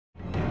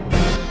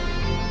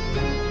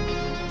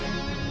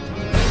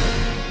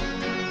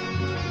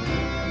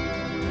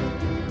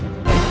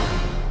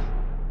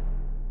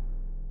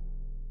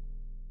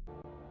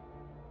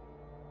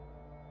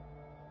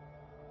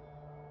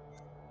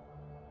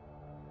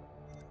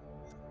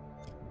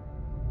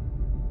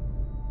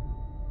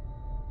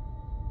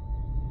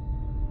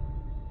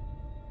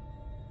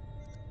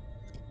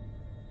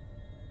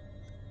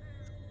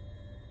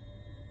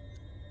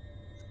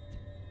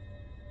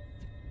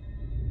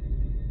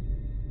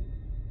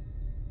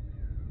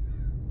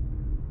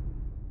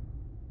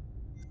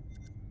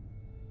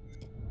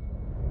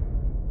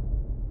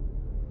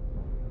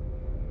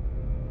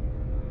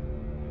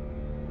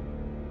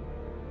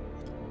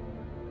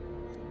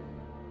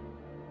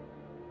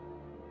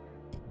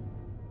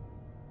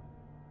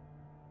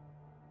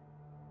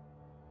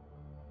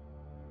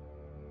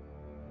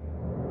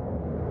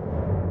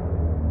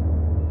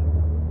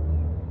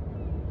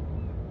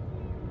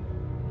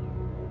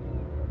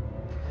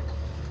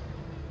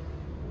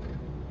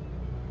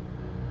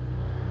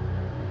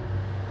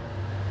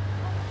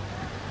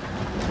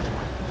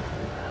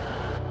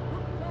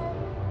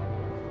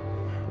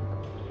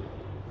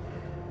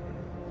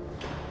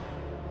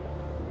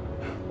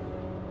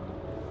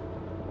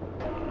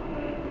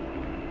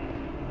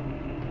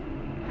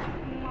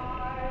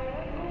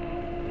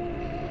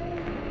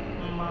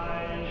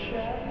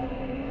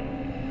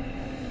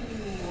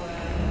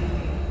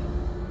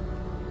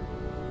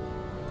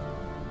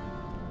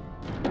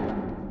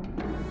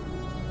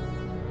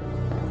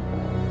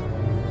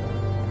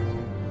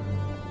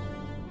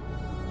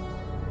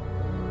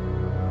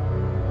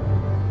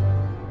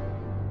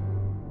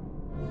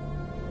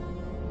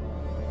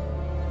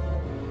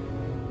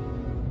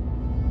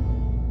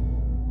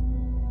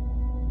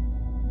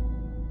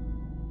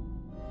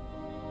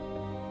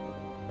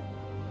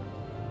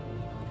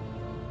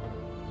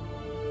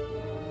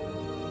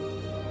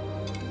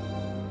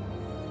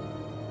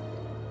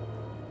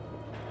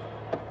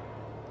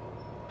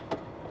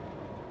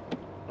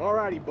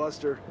Alrighty,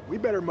 Buster. We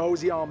better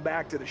mosey on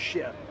back to the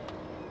ship.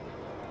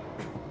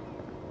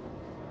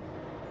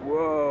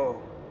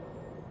 Whoa.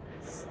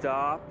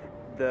 Stop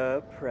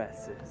the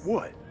presses.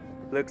 What?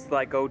 Looks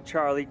like old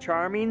Charlie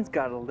Charming's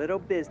got a little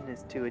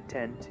business to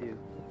attend to.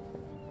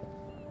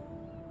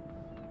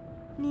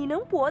 你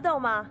能搏斗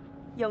吗，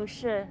勇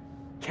士？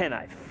 Can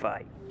I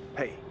fight?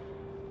 Hey,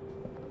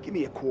 give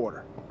me a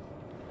quarter.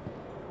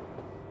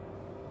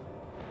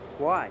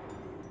 Why?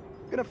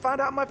 Gonna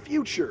find out my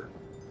future.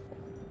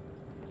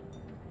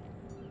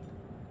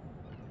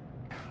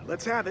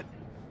 Let's have it.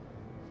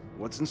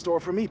 What's in store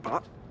for me,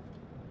 Pop?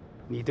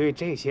 你对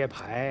这些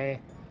牌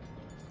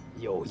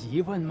有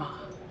疑问吗？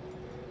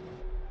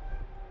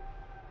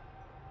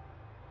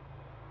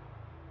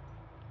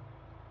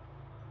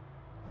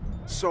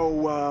 So,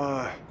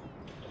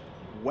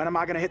 when am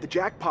I gonna hit the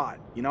jackpot?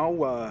 You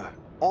know,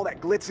 all that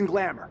glitz and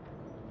glamour.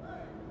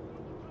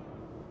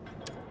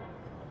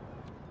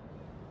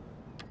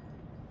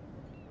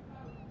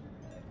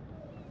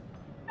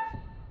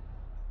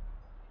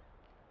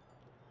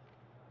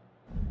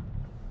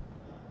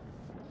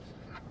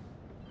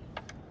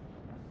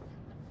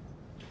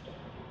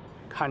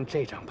 看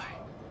这张牌，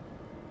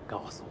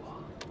告诉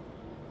我，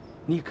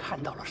你看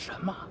到了什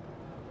么？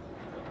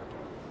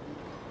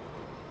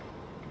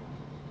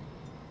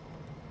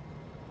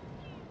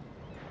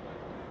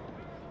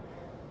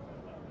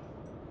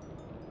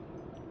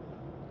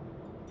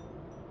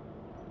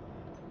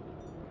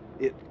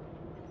 It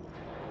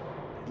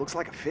looks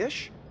like a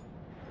fish?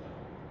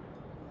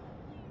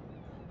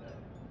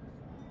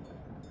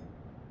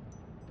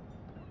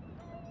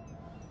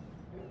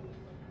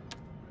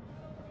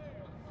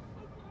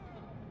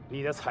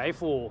 你的财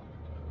富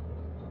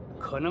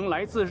可能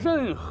来自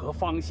任何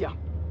方向，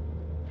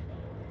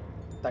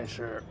但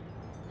是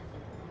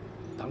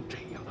当这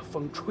样的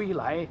风吹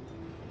来，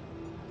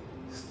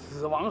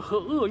死亡和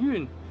厄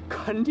运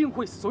肯定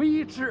会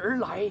随之而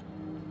来。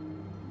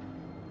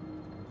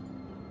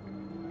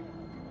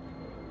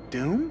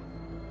 Doom?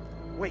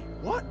 Wait,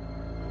 what?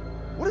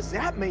 What does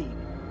that mean?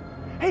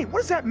 Hey,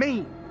 what does that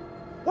mean?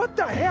 What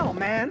the hell,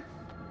 man?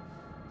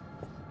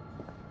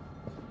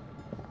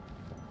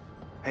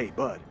 Hey,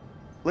 bud,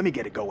 let me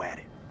get a go at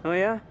it. Oh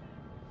yeah?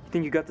 You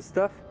think you got the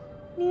stuff?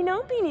 你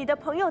能比你的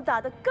朋友打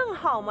得更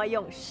好吗，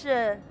勇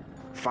士？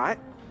 Fight?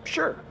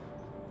 Sure.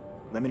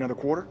 Let me another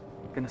quarter?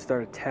 Gonna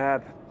start a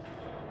tab.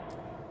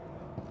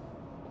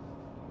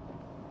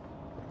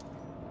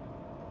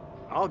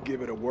 I'll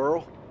give it a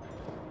whirl.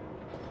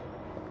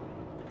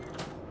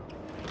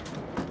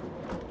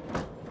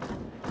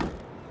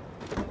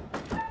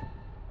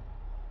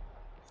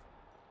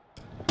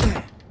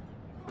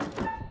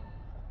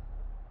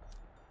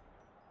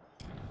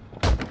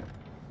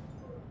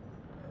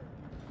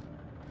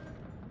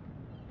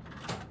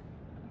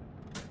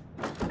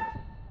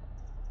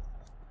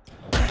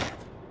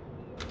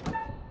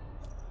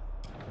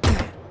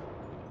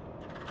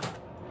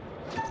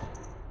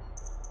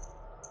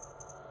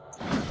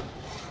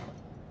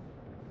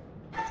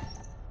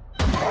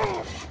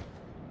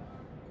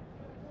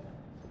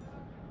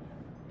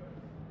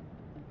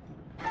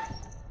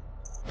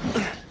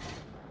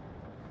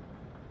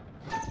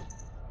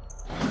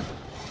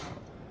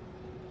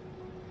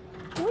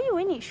我以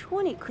为你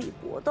说你可以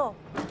搏斗。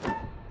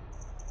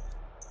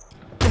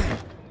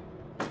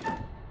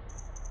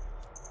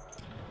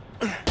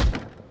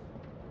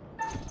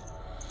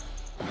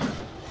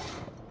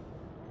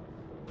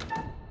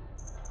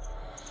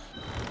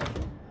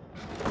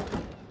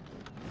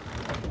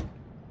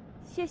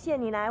谢谢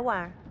你来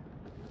玩。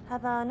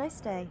Have a nice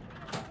day.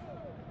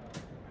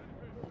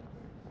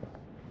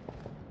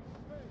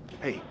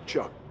 Hey,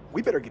 Chuck,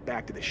 we better get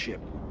back to the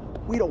ship.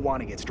 We don't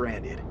want to get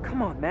stranded.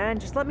 Come on, man.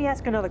 Just let me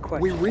ask another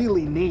question. We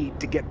really need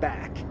to get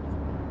back.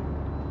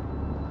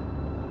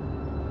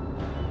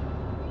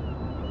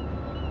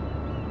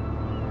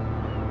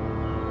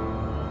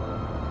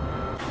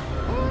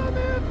 I'm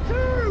in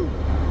two!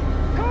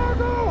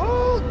 Cargo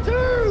hold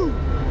two!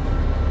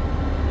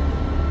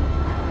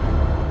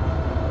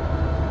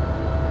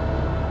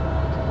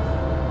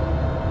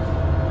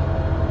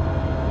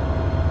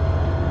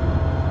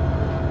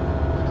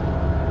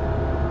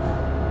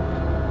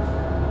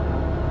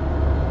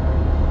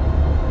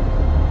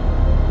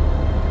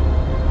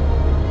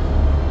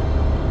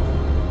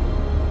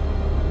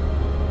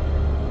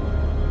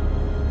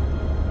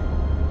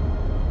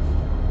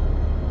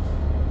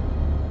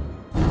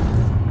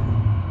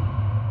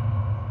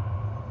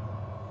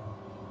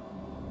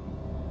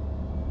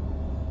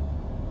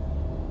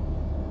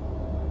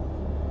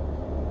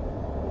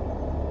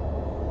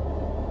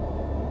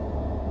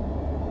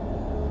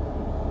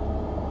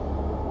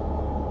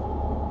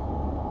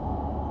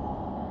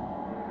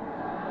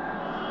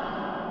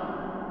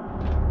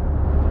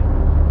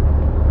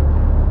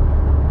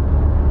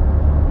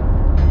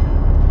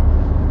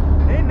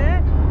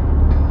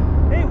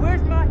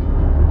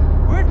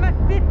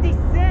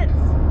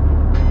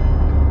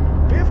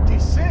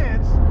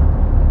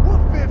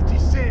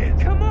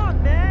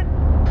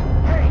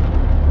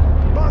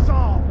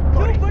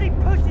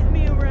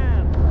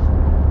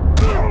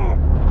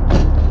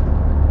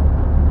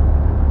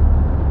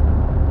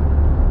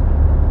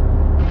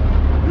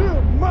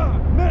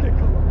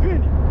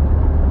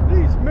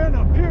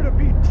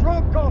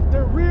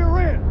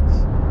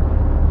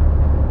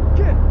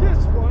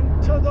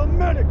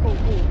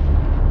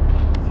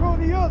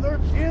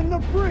 in the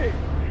bridge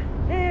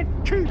and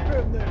keep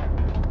him there.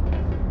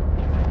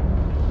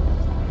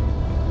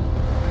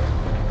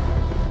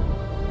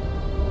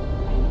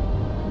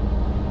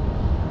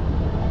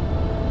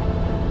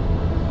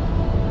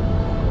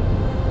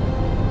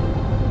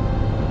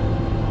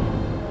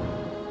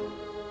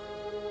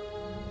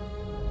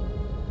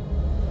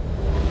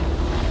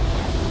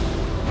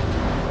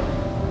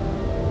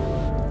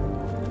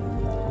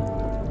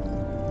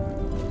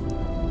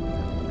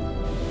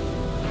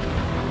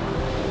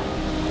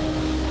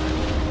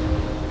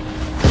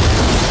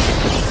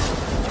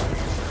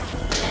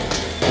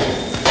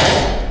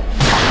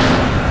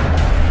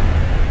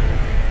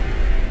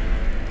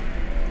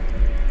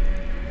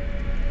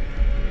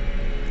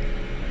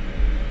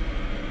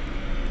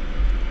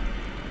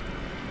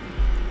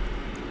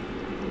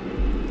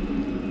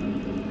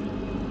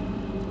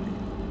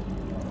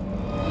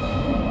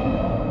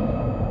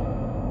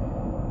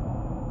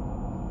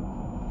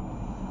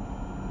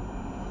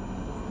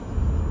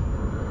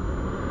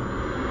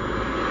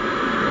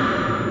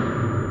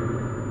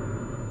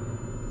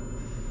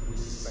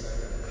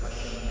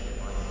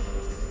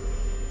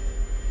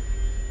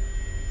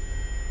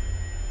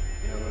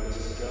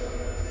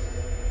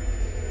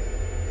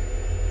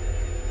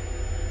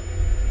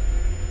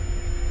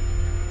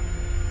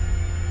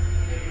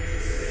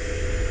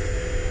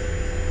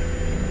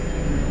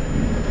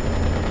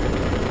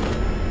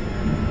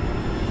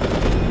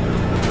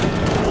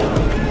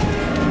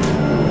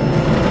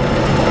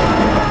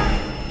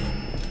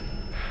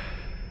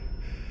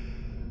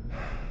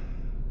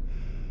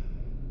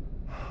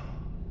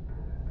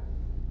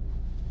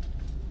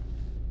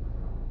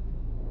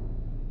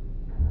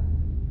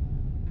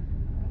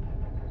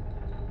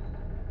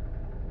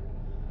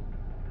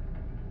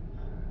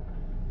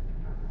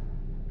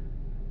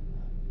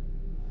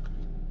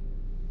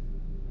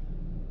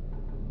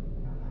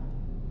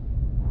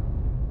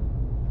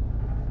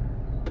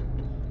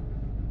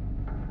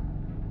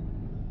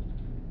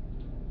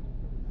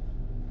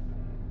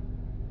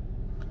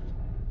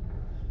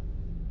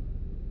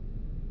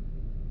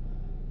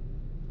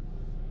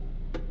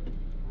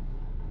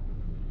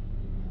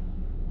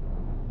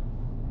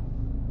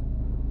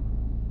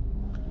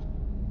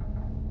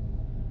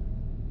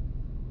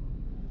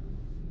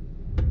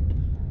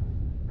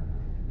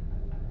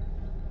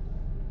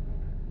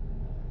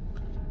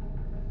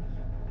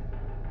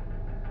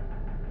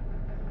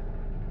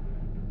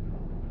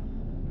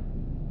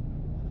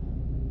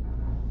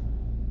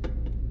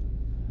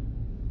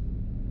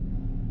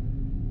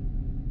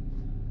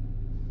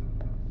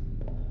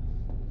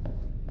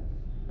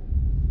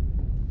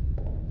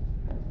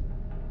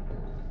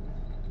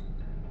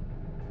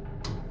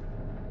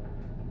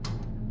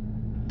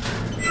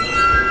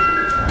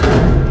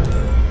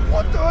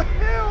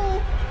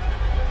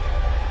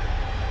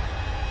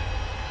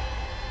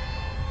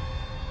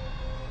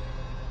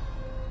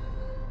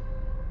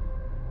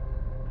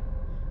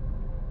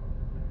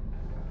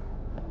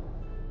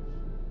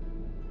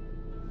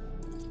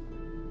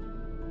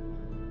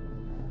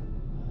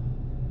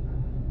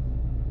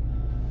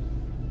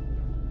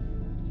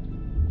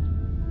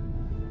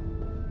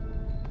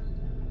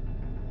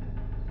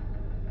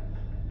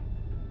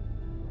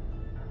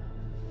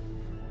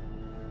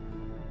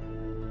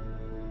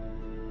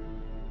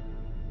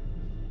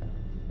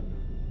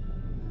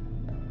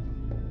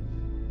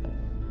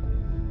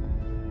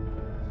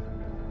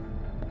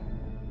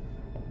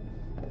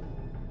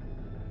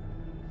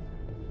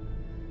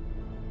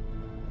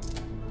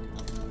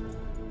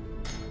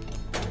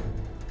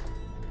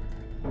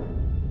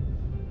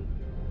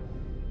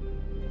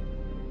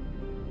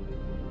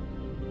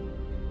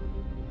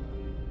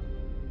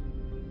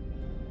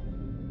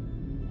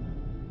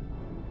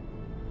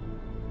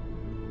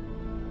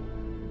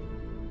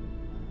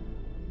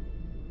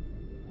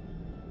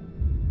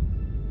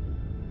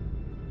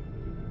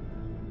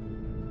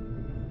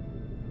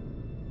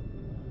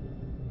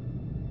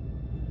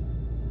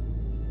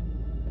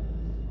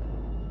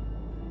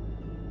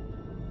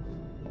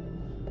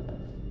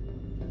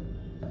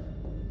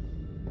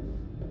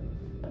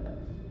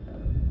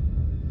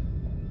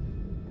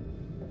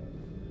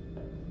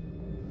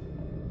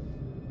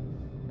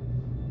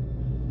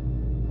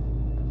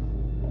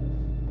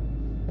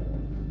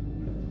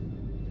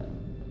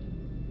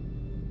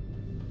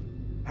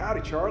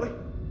 Howdy, Charlie.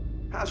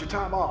 How's your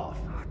time off?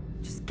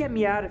 Just get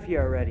me out of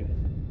here already.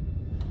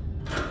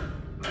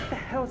 What the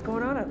hell's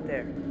going on up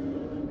there?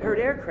 I heard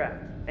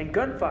aircraft and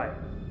gunfire.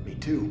 Me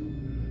too.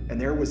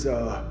 And there was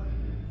a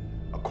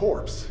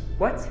corpse.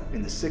 What?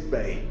 In the sick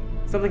bay.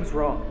 Something's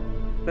wrong.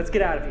 Let's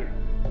get out of here.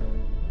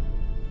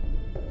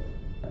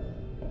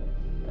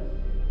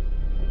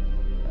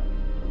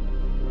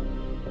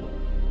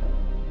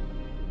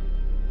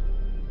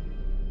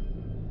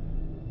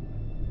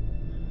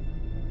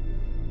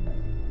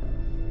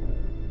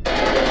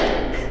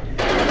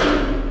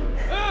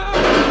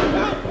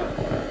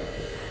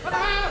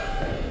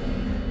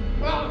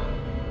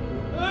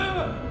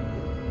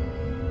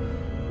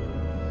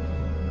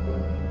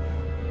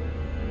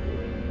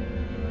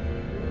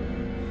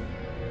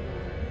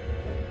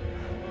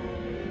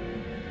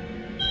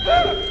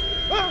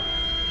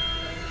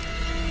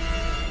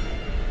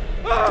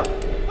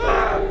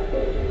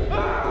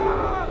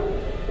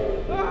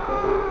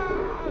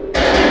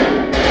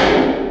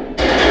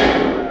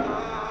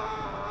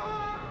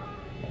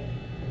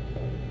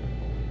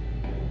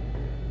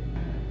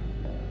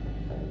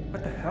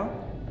 What the hell?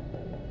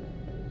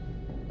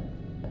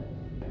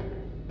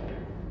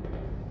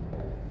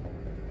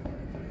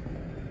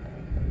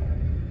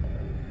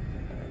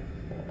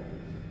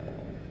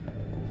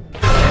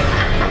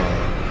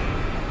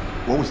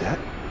 What was that?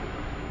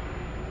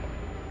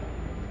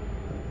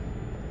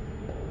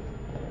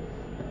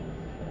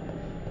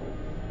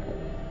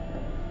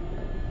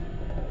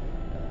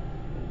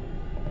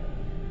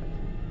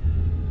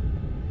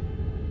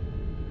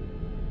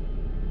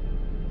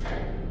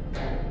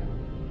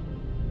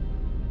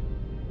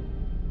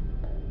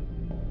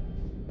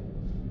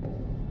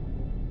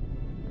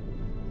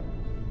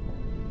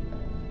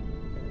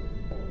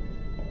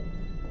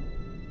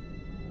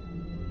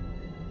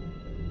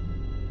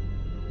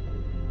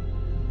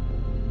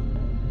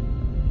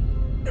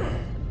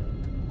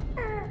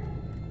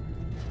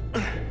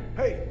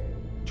 Hey,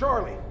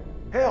 Charlie,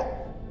 help!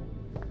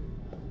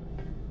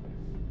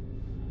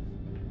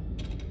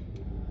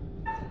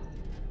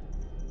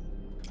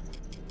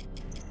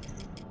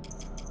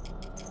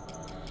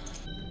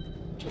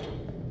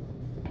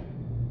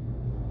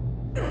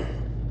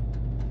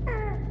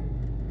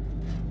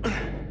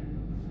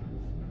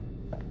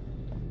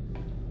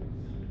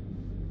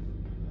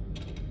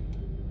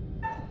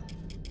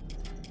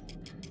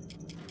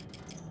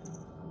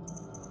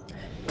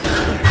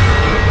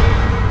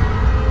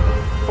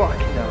 Fuck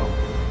no.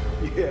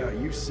 Yeah,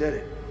 you said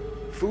it.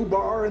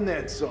 Foobar and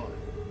then some.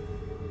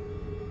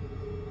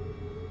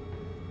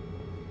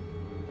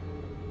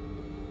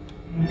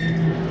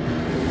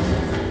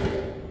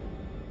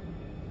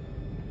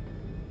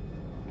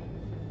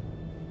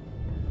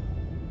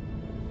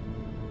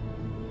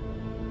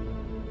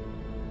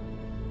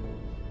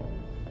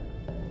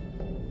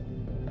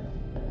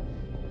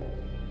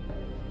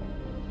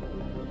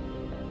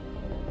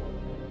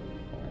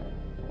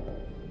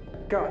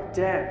 God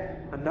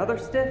damn. Another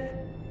stiff?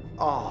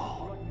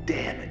 Oh,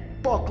 damn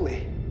it.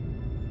 Buckley.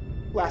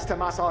 Last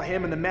time I saw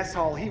him in the mess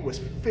hall, he was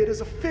fit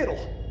as a fiddle.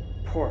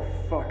 Poor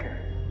fucker.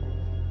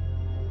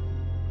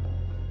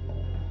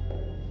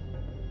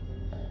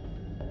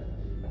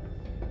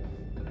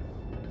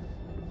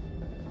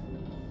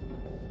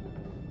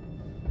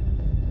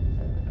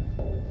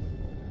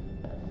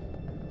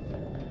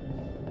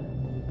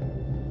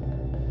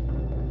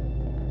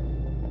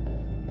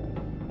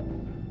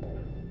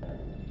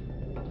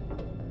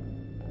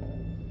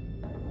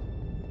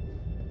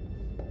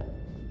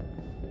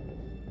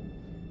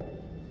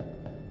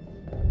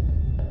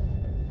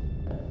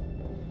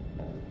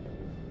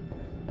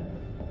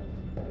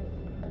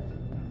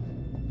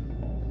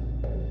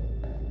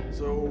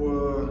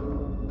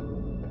 So,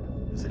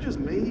 is it just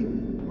me,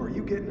 or are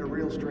you getting a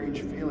real strange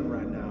feeling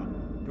right now?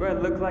 Do I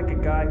look like a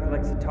guy who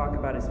likes to talk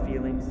about his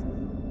feelings?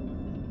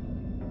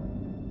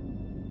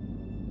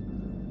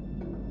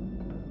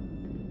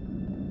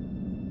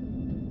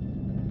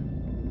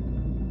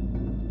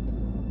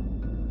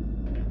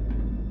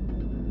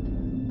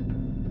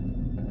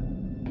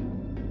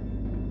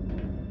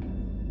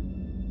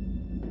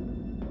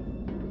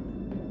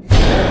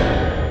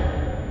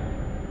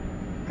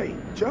 Hey,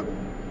 Chuck?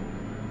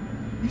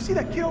 You see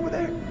that kid over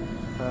there?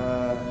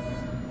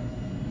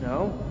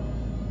 No?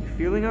 You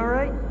feeling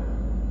alright?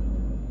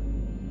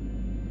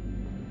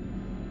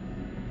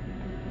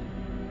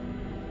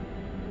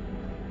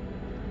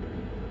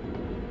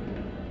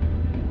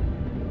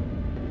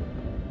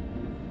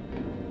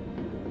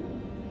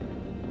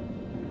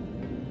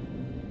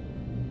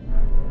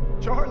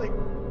 Charlie,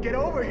 get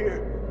over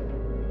here!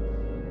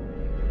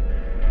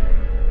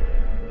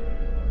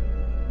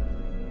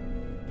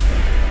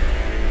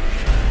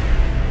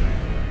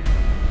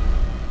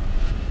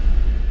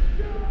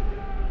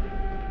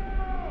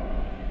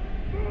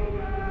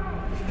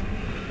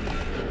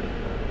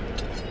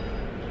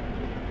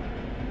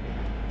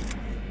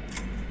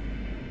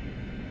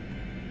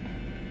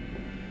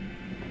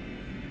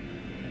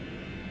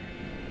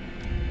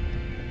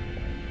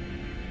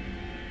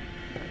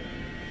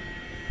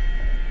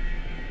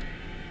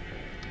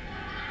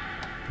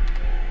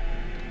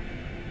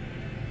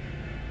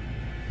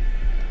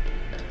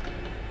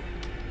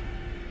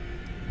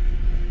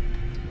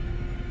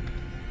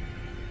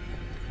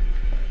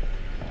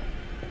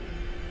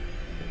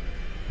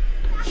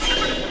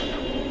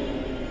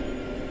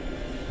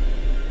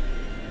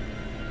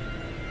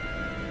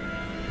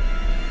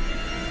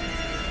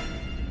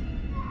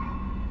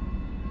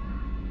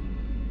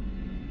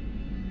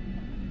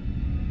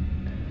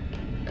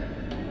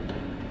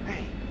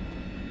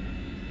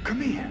 Come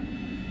here.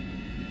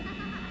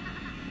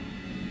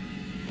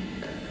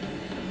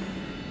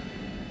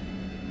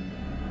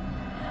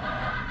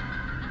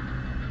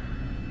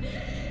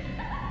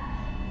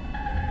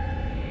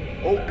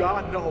 Oh,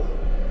 God, no.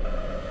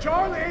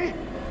 Charlie!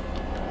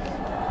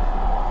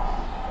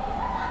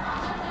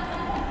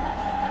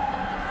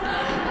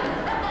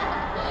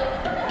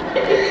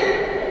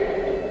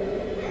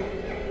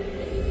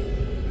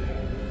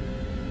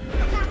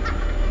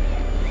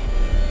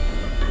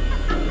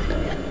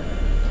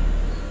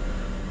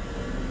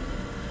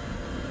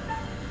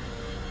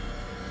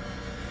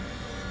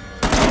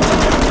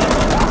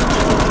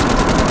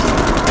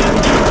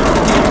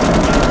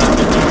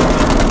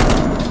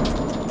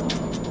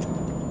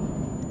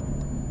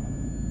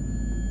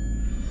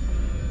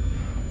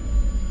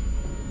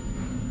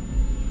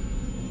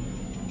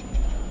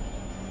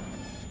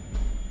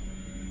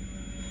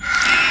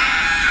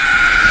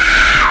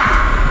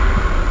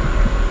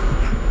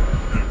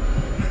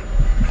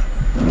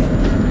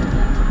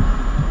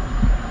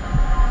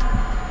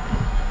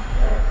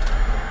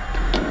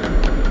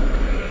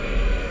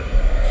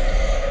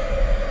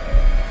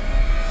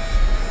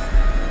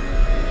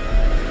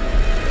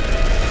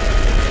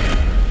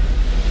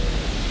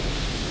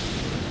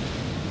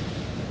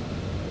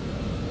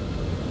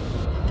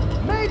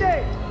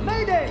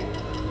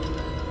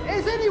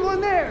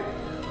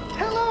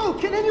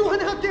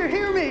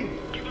 me!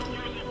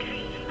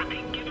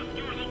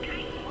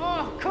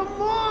 Oh, come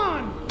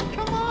on!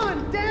 Come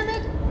on, damn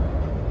it!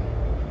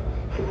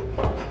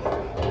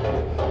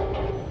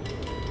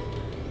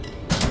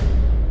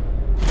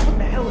 What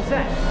the hell is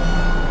that?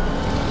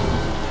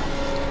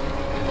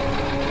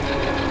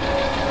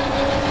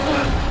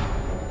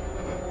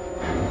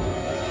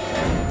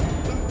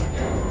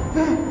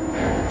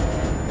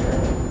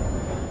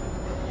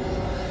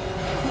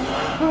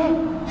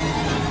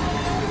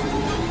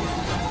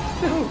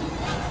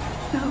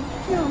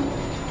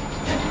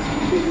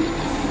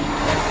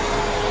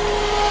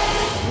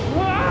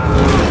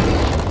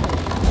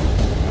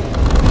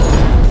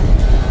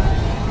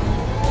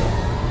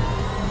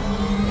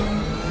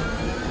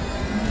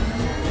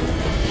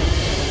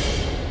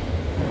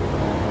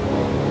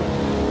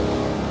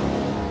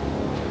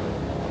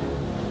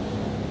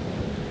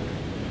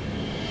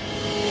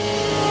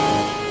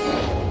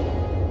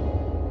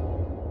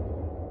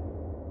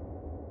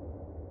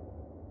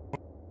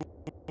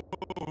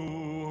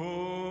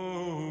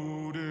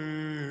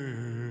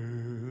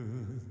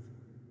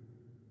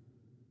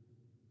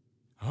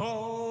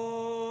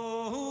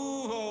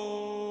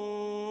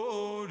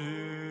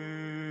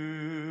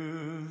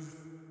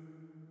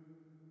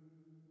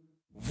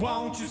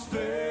 Won't you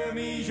spare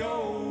me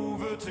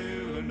over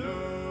till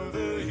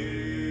another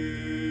year?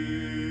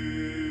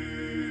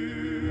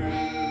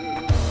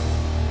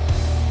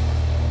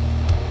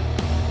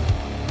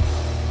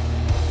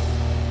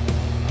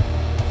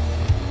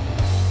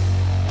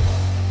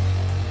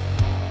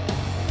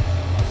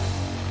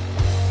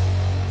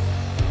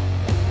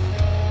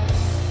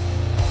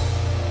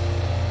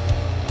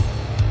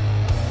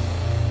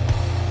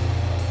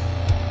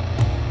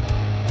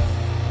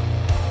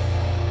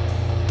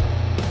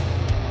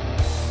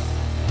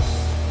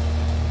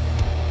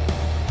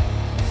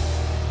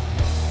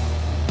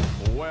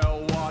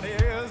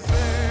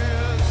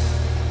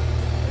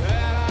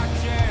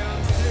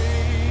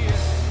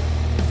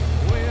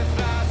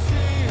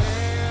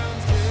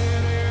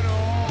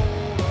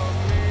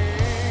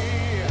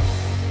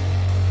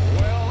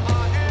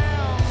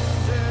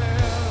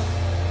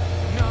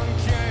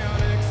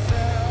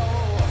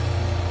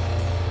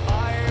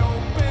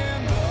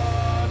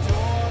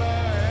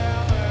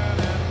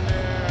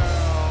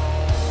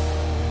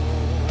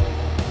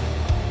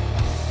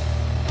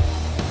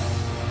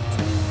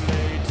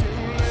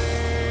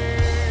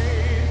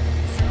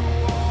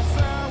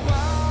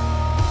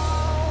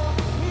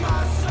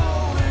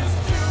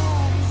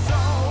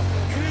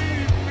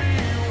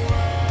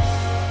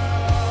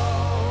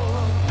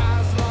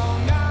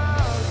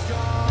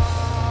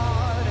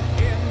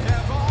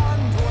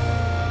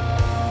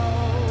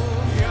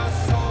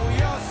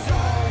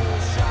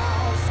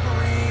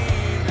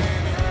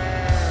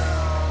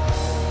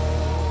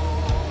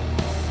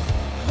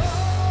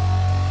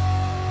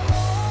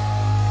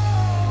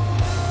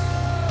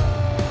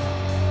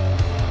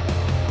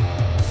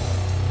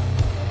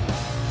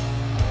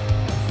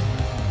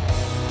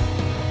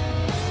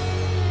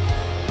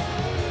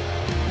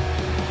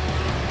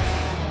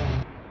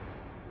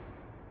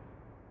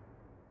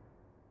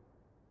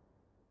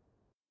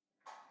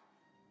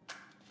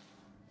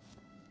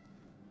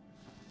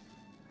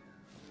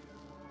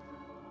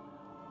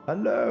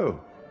 Hello,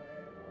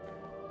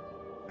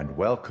 and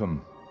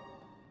welcome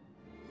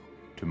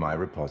to my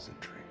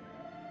repository.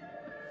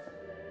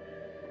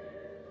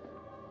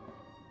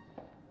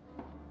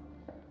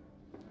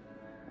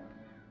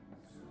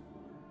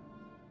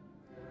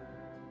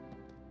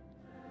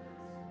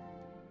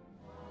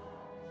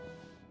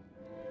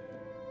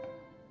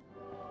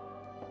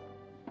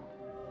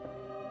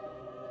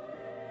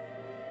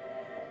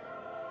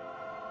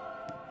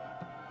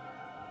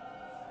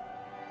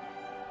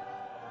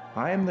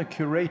 I am the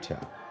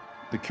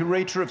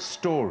Curator of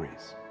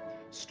stories.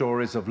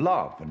 Stories of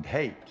love and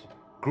hate,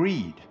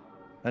 greed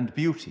and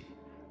beauty,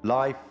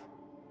 life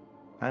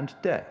and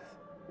death.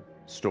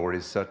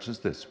 Stories such as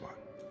this one.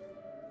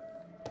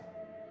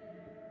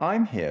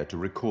 I'm here to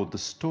record the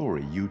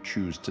story you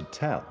choose to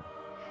tell.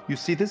 You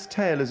see, this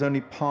tale is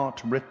only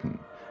part written,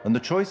 and the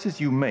choices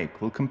you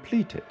make will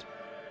complete it,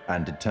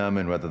 and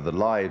determine whether the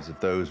lives of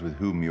those with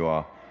whom you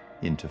are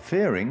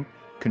interfering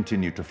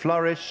continue to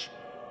flourish,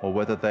 or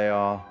whether they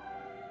are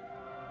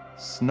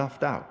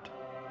snuffed out.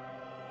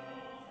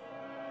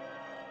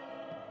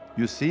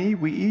 You see,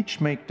 we each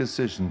make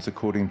decisions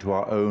according to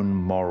our own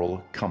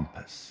moral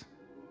compass.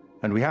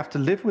 And we have to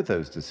live with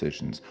those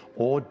decisions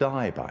or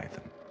die by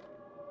them.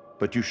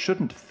 But you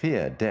shouldn't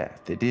fear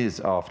death. It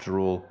is, after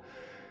all,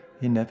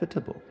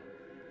 inevitable.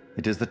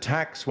 It is the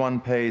tax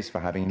one pays for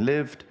having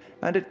lived,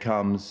 and it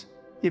comes,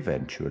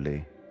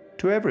 eventually,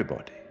 to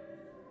everybody.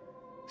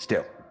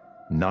 Still,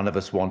 none of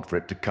us want for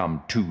it to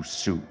come too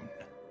soon,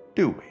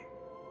 do we?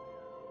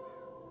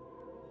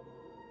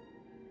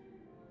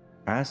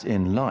 As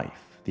in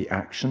life, the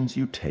actions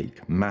you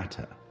take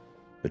matter.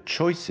 The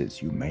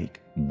choices you make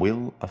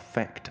will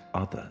affect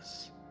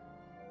others.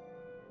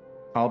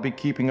 I'll be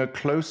keeping a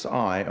close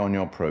eye on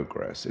your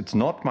progress. It's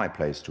not my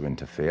place to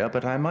interfere,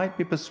 but I might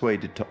be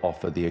persuaded to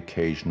offer the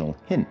occasional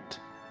hint.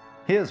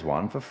 Here's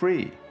one for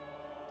free.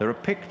 There are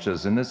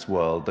pictures in this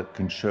world that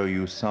can show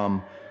you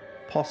some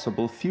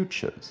possible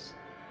futures.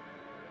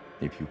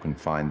 If you can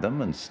find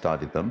them and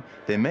study them,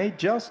 they may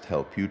just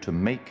help you to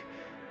make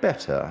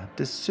better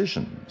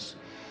decisions.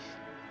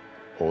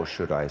 Or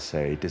should I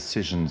say,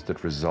 decisions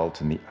that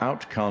result in the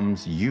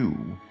outcomes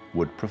you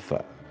would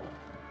prefer.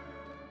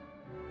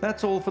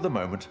 That's all for the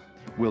moment.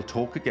 We'll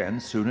talk again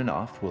soon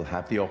enough. We'll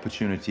have the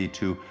opportunity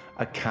to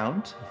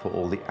account for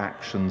all the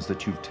actions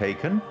that you've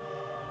taken,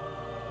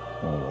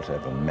 or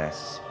whatever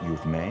mess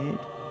you've made.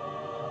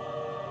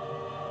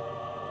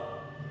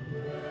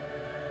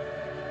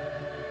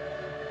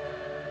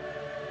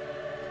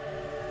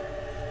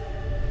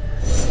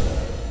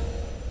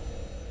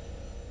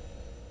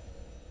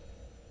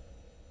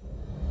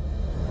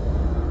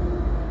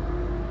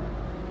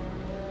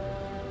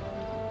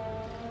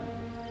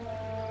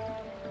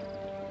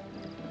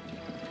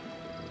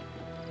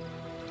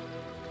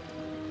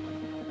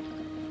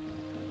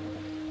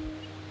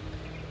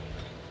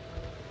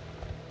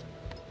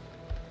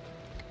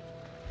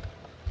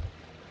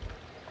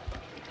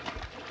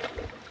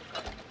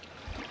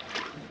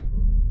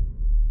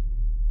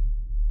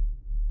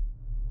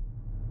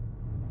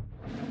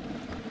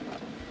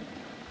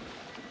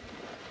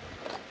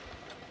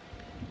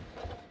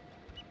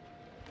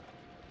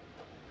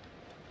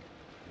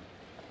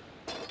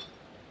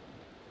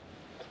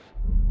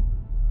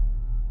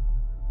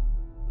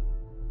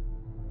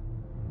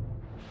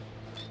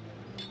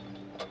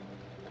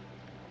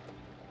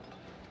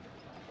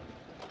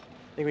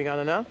 Think we got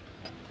enough?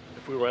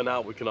 If we run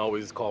out, we can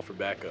always call for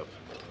backup.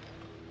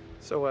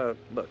 So,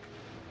 look.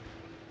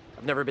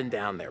 I've never been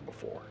down there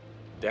before.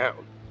 Down?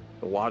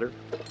 The water,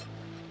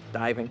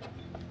 diving.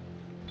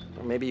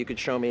 Or maybe you could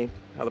show me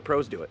how the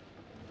pros do it.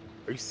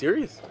 Are you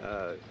serious?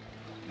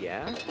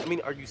 Yeah? I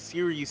mean, are you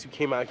serious you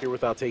came out here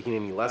without taking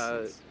any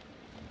lessons?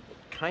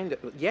 Kind of,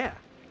 yeah.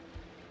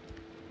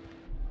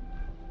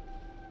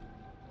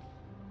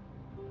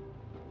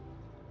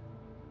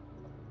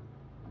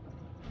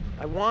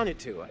 I wanted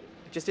to. I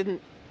just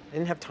didn't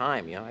have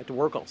time, you know? I had to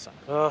work all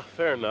summer.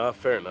 Fair enough,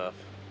 fair enough.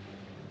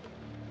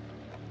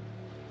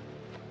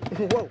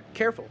 Whoa,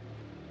 careful.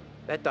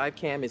 That dive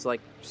cam is,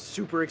 like,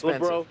 super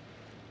expensive. Look, bro,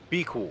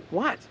 be cool.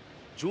 What?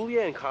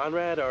 Julia and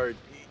Conrad are,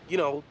 you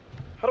know,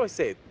 how do I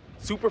say it?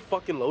 Super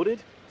fucking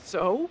loaded.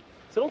 So?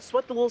 So don't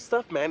sweat the little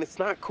stuff, man. It's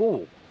not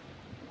cool.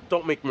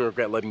 Don't make me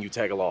regret letting you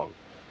tag along.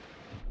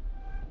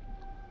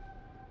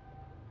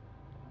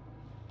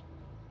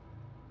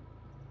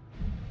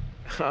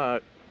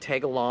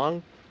 Tag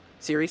along?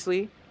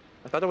 Seriously?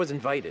 I thought I was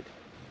invited.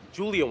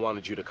 Julia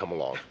wanted you to come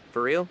along.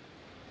 For real?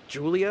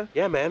 Julia?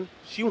 Yeah, man.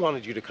 She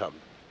wanted you to come.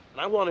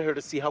 And I wanted her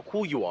to see how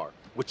cool you are,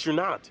 which you're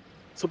not.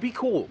 So be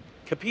cool.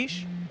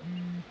 Capiche?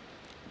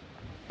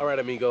 All right,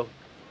 amigo.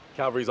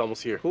 Calvary's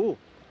almost here. Cool.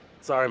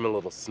 Sorry I'm a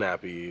little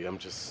snappy. I'm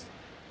just...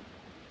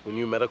 Who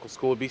knew medical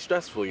school would be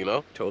stressful, you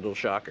know? Total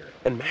shocker.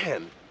 And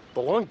man,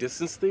 the long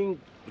distance thing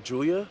with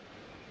Julia,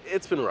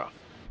 it's been rough.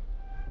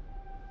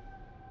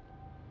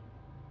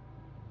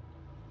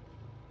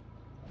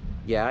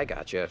 Yeah, I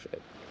gotcha.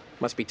 It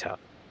must be tough.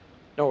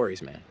 No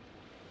worries, man.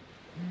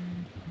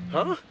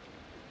 Huh?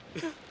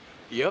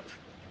 Yep.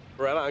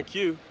 Right on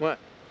cue. What?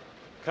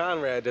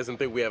 Conrad doesn't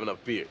think we have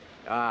enough beer.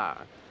 Ah,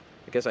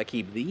 I guess I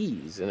keep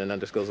these in an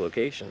undisclosed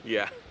location.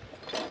 Yeah.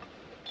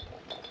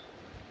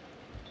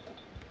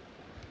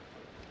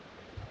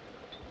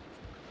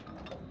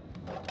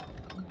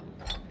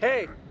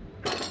 Hey!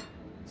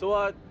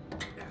 So,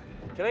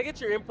 can I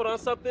get your input on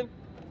something?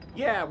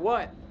 Yeah,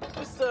 what?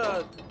 Just,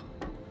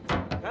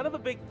 kind of a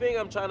big thing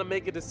I'm trying to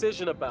make a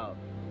decision about.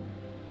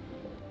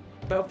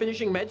 About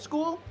finishing med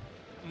school?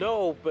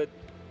 No, but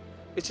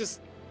it's just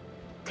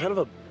kind of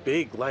a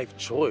big life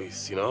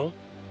choice, you know?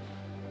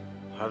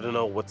 I don't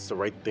know what's the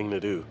right thing to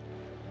do.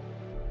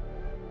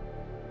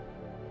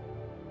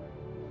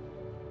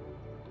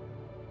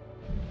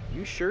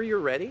 You sure you're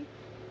ready?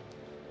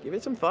 Give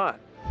it some thought.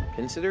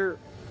 Consider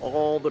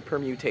all the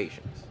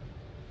permutations.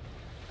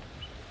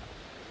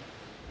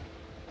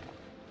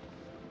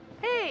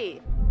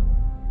 Hey!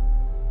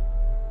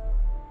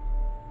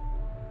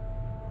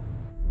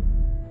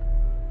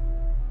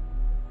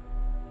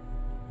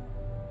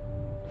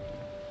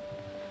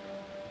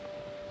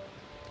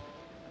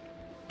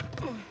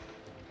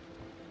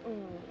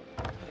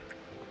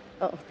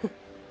 Oh,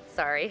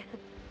 sorry.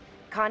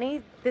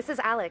 Connie, this is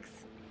Alex.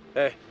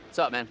 Hey. What's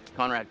up, man?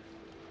 Conrad.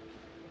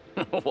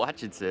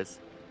 Watch it, sis.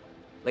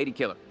 Lady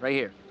killer, right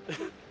here.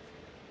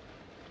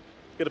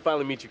 Good to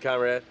finally meet you,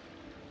 Conrad.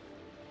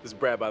 This is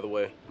Brad, by the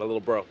way, my little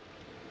bro.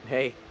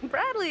 Hey.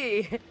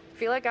 Bradley!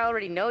 Feel like I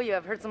already know you.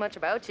 I've heard so much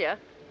about you.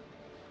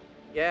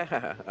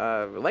 Yeah,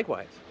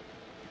 likewise.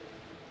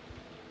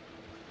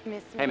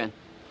 Miss me? Hey, man.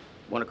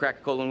 Want to crack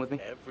a cold one with me?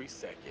 Every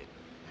second.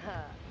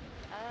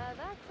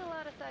 That's a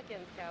lot of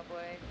seconds,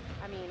 cowboy.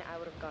 I mean, I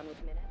would have gone with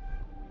minutes.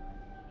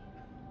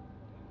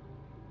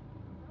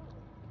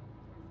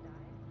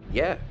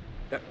 Yeah,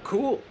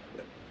 cool.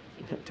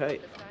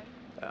 Tight.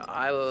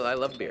 I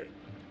love beer.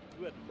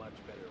 You had much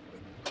better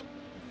equipment.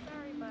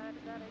 Sorry, bud.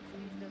 That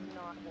excuse does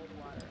not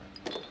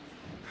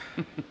hold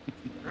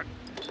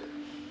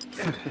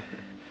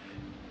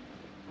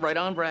Right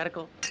on,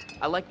 Radical.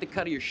 I like the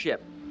cut of your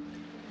ship.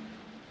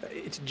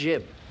 It's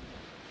jib.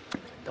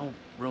 Don't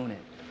ruin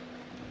it.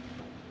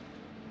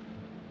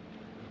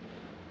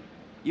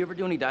 You ever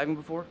do any diving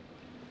before?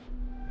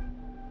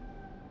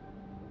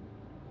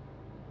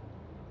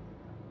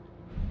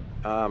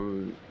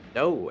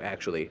 No,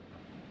 actually.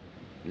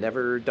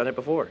 Never done it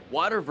before.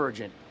 Water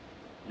virgin.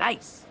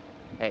 Nice.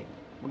 Hey,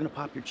 we're gonna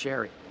pop your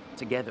cherry.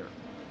 Together.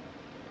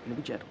 Gonna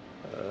be gentle.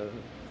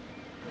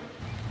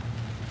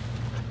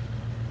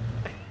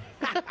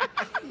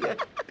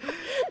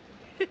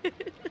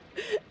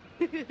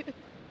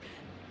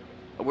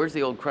 Where's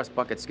the old crust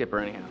bucket skipper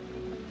anyhow?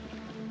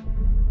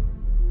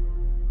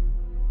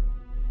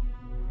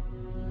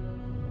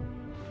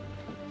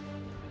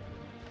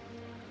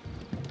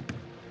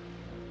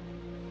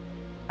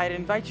 I'd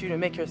invite you to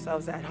make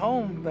yourselves at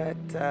home, but,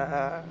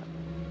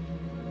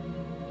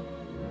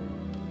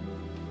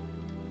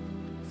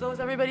 So is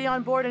everybody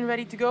on board and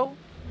ready to go?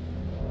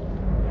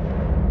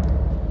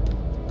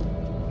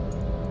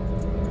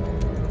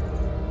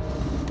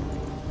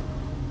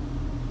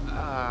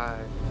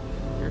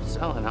 You're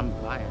selling, I'm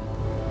buying.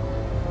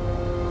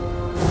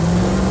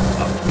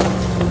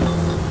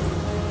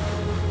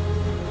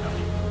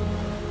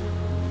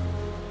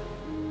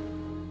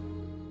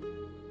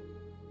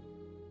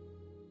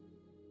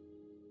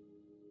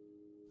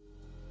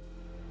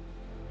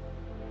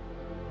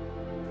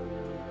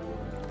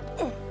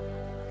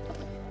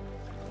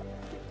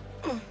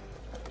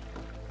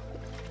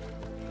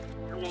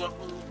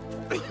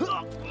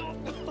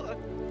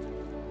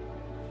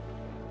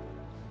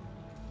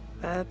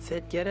 That's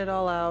it, get it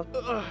all out.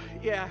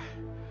 Yeah.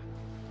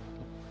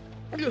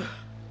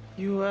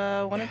 You,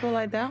 wanna go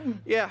lie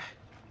down? Yeah.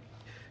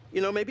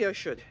 You know, maybe I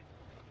should.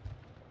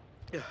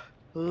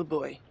 Oh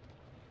boy.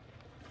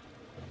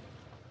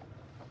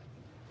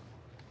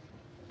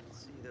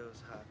 See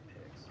those hot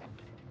pics.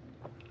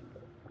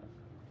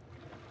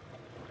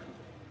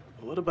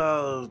 What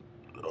about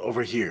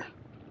over here?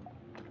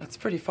 That's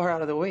pretty far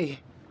out of the way.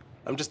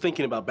 I'm just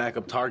thinking about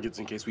backup targets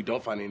in case we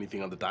don't find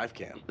anything on the dive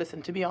cam.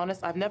 Listen, to be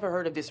honest, I've never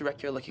heard of this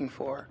wreck you're looking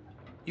for.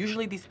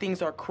 Usually these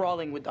things are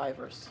crawling with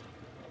divers.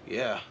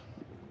 Yeah.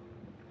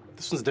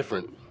 This one's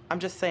different. I'm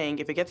just saying,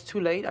 if it gets too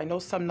late, I know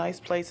some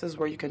nice places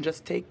where you can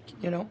just take,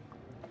 you know,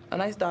 a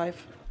nice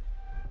dive.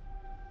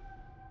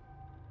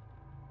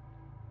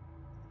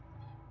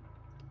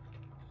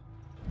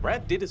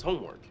 Brad did his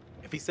homework.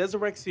 If he says the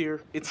wreck's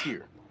here, it's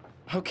here.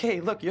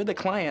 Okay, look, you're the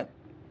client.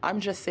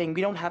 I'm just saying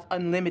we don't have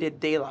unlimited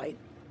daylight.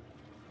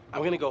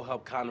 I'm gonna go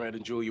help Conrad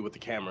and Julia with the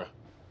camera.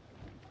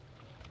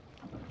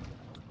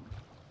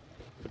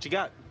 What you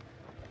got?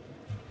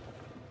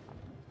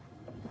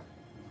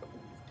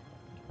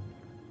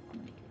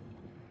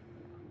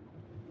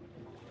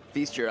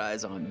 Feast your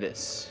eyes on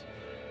this.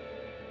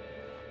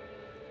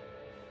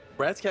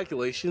 Brad's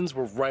calculations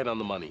were right on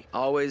the money.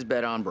 Always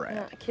bet on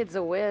Brad. Kid's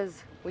a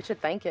whiz. We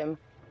should thank him.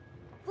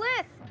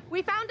 Fliss,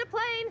 we found a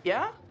plane.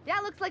 Yeah? Yeah,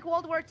 looks like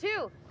World War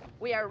II.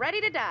 We are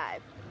ready to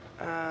dive.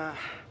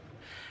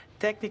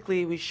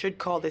 Technically, we should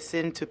call this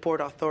in to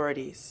port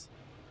authorities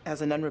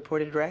as an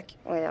unreported wreck.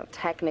 Well,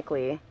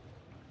 technically.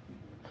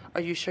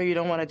 Are you sure you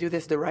don't want to do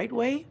this the right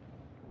way?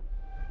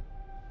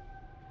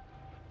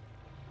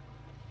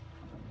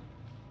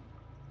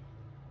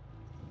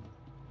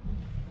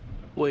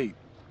 Wait,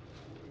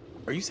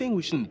 are you saying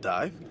we shouldn't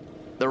dive?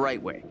 The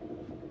right way.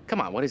 Come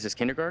on, what is this,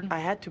 kindergarten? I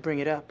had to bring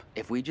it up.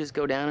 If we just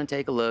go down and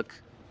take a look,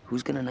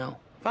 who's gonna know?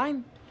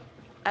 Fine.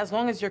 As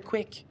long as you're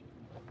quick.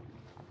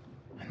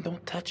 And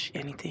don't touch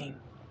anything.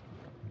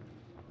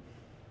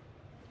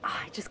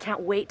 I just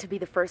can't wait to be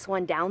the first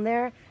one down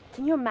there.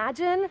 Can you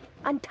imagine?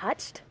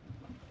 Untouched?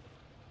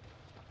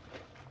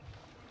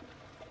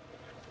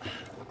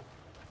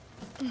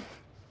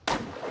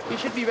 We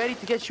should be ready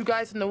to get you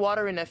guys in the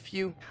water in a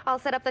few. I'll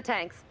set up the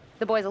tanks.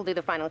 The boys will do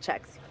the final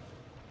checks.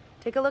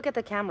 Take a look at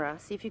the camera,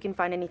 see if you can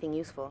find anything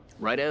useful.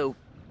 Righto.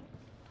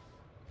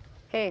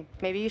 Hey,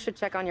 maybe you should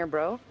check on your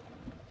bro?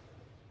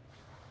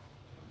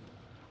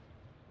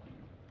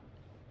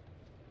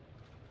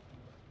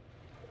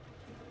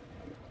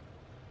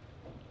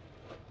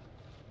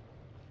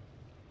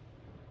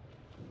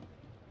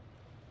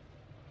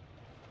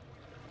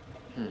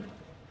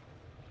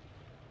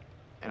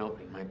 An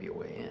opening might be a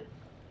way in.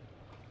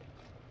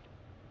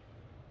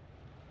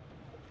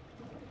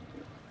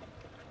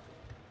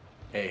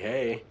 Hey,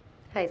 hey.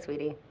 Hi,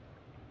 sweetie.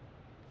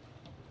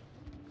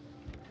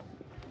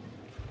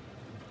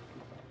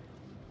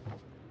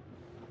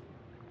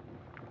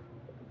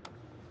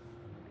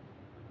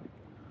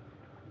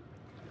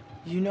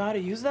 You know how to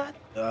use that?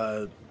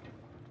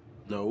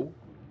 No.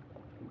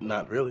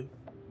 Not really.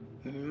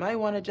 You might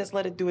want to just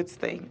let it do its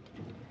thing.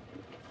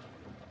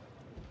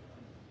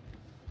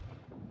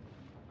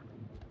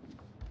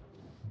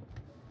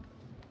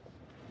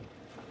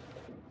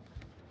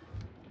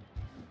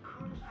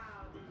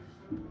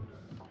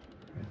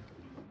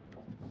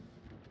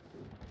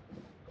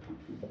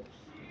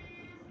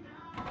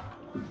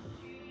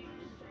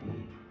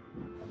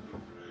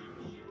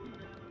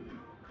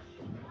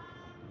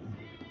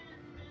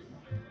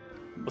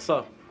 What's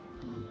up?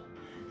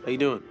 How you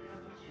doing?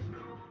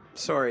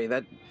 Sorry,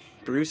 that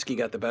brewski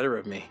got the better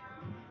of me.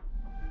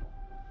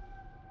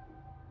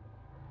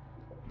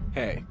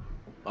 Hey,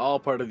 all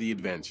part of the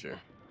adventure.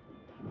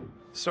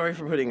 Sorry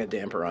for putting a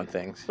damper on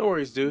things. No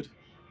worries, dude.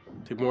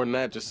 Take more than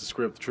that just to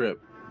screw up the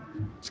trip.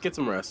 Just get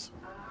some rest.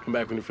 Come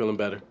back when you're feeling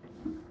better.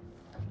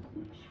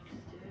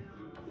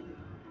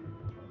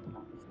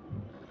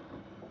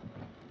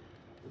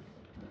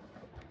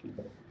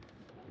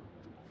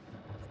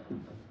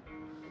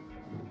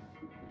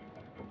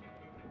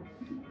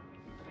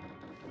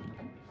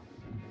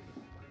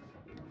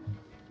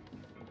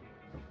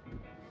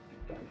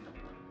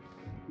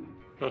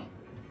 Huh.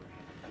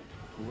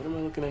 What am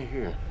I looking at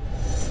here?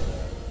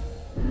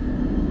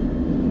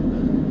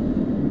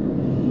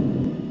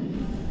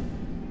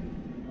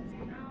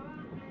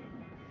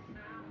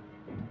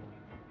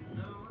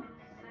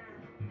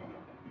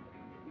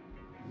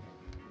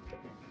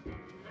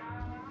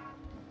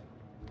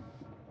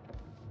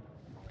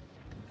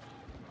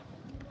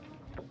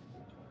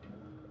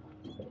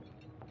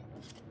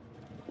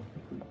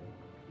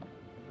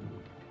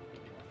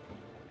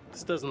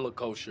 This doesn't look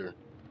kosher.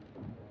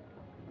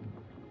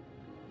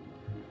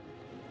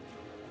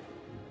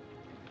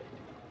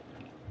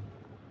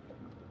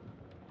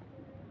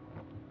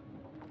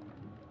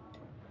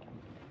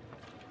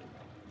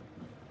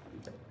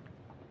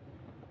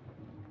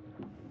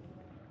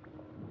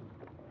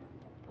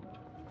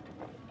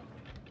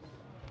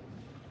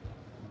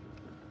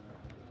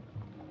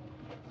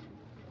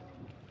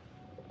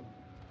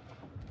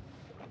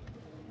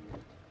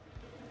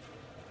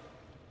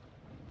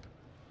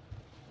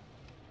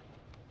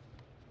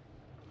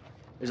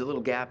 There's a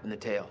little gap in the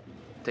tail.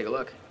 Take a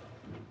look.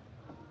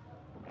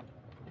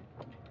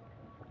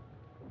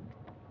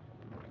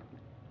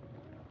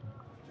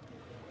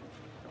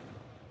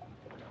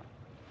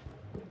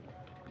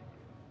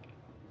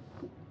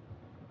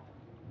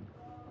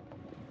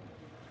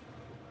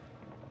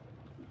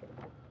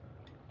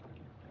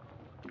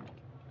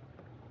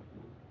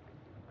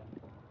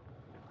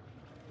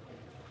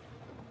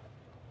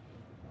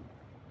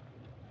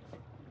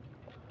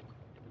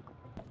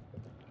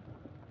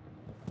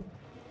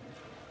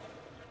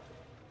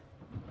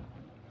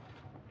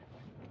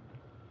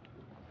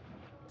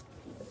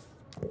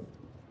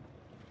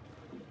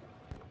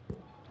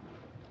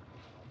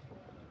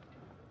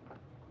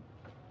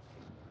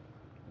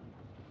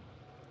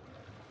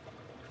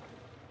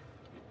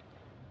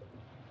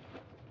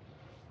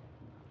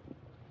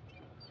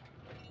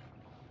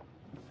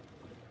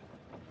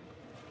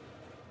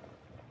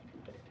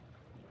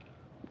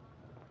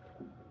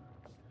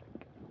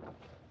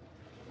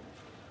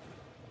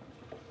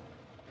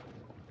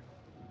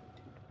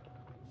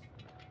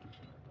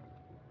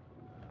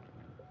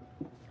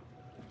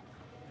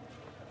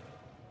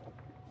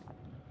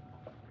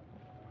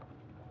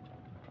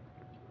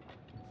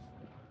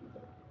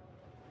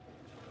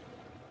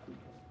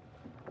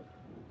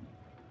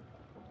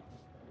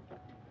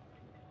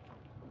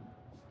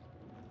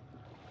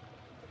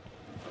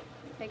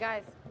 Hey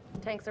guys,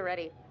 tanks are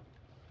ready.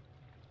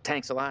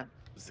 Tanks a lot.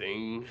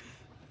 Zing.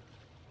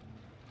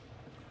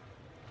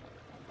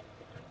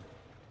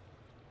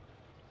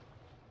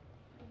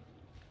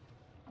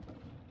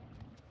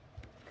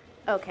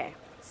 Okay,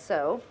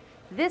 so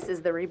this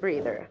is the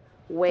rebreather.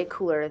 Way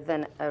cooler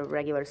than a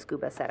regular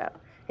scuba setup.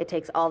 It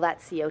takes all that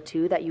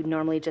CO2 that you'd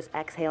normally just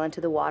exhale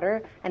into the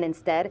water, and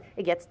instead,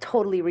 it gets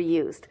totally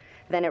reused.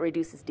 Then it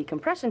reduces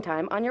decompression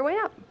time on your way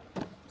up.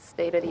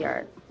 State of the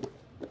art.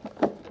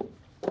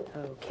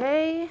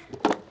 Okay,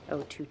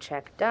 O2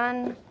 check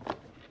done.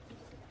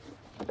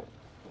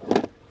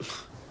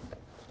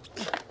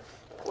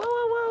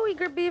 Whoa,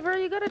 eager beaver,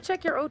 you gotta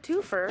check your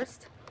O2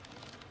 first.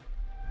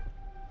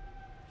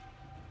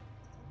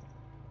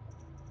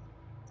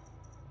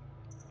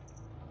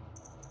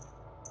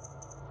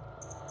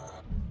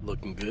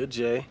 Looking good,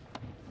 Jay.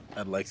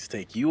 I'd like to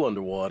take you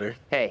underwater.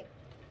 Hey,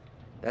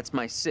 that's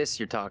my sis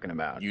you're talking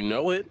about. You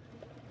know it.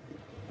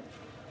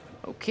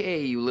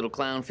 Okay, you little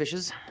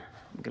clownfishes.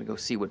 I'm gonna go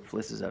see what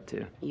Fliss is up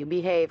to. You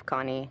behave,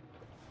 Connie.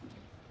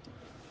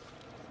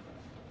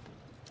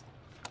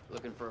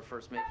 Looking for a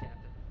first mate, Captain.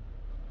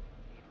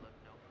 You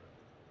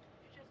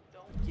just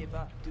don't give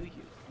up, do you?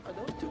 Are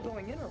those two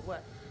going in or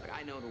what? Like,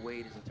 I know the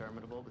wait is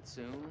interminable, but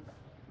soon.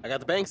 I got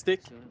the bang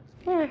stick.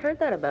 Yeah, I heard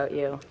that about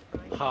you.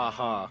 Ha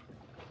ha.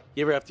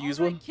 You ever have to use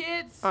one?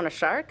 Kids, On a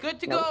shark? good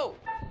to Nope. go.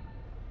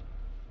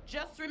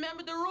 Just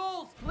remember the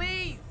rules,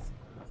 please.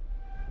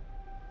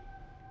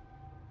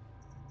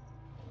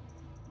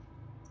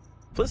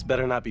 Fliss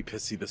better not be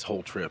pissy this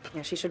whole trip.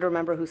 Yeah, she should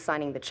remember who's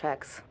signing the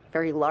checks.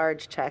 Very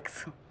large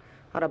checks.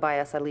 Ought to buy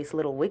us at least a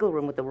little wiggle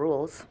room with the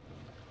rules.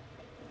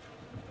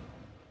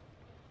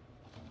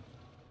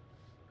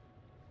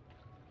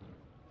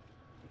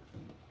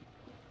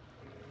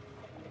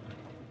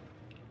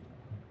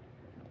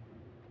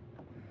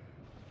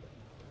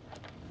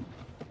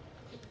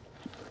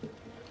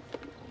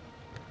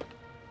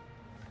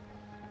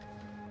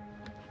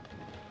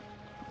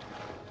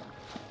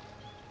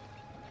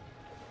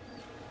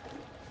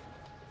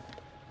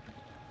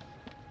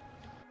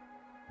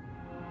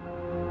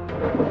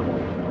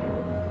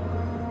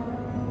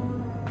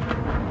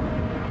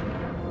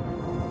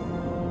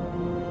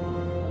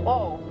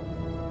 Whoa,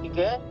 you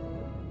good?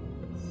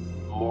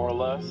 More or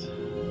less.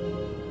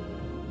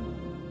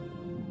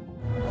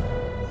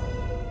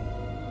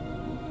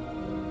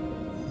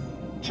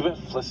 Too bad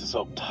Fliss is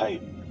so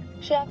uptight.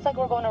 She acts like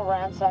we're going to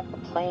ransack the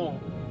plane.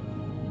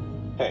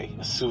 Hey,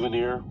 a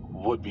souvenir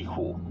would be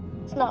cool.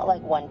 It's not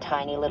like one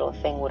tiny little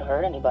thing would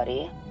hurt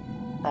anybody.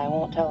 I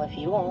won't tell if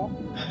you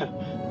won't.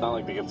 Not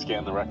like they can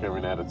scan the wreck every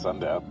night at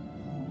sundown.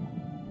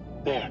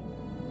 There.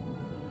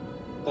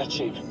 That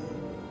shape.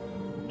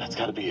 That's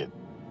gotta be it.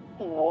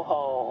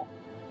 Whoa.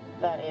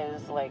 That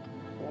is, like,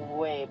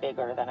 way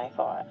bigger than I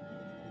thought.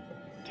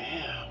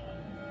 Damn.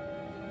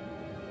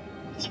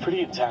 It's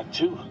pretty intact,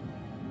 too.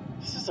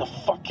 This is a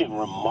fucking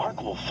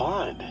remarkable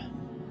find.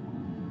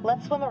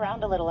 Let's swim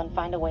around a little and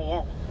find a way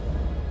in.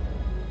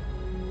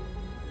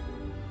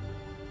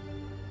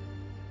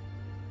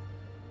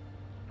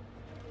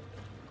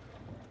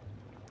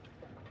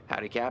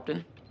 Howdy,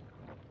 Captain.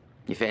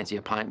 You fancy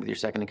a pint with your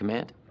second in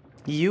command?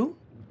 You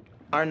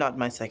are not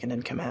my second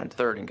in command.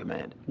 Third in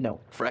command. No.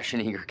 Fresh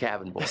and eager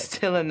cabin boy.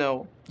 Still a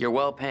no. Your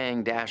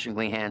well-paying,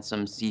 dashingly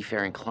handsome,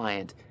 seafaring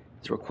client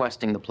is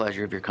requesting the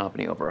pleasure of your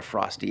company over a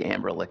frosty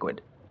amber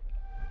liquid.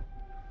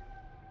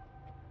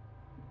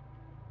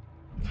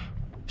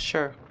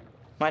 Sure.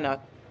 Why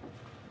not?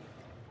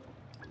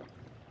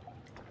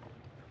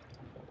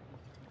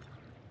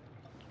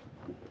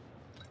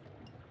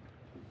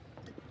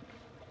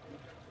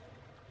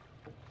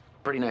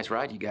 Pretty nice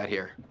ride you got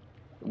here.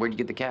 Where'd you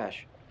get the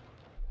cash?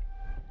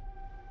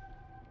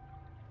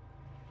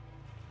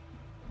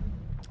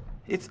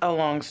 It's a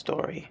long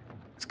story.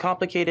 It's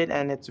complicated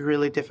and it's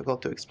really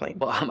difficult to explain.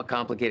 Well, I'm a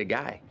complicated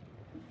guy.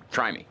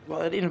 Try me.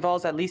 Well, it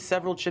involves at least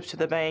several trips to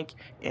the bank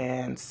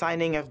and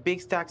signing of big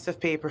stacks of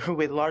paper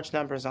with large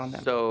numbers on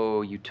them.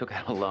 So you took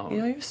out a loan? You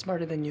know, you're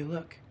smarter than you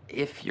look.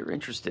 If you're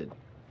interested,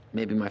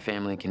 maybe my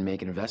family can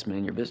make an investment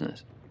in your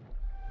business.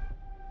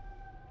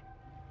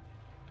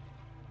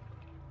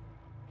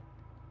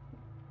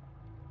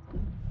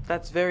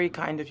 That's very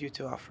kind of you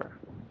to offer.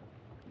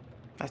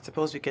 I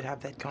suppose we could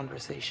have that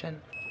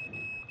conversation.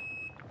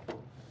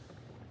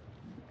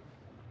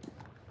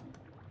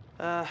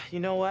 You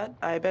know what?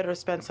 I better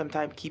spend some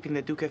time keeping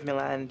the Duke of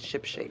Milan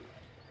shipshape.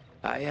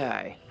 Aye,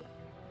 aye.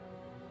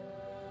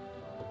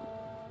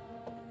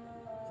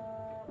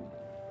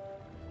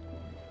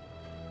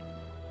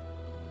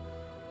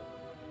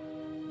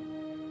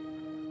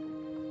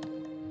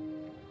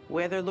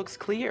 Weather looks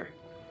clear.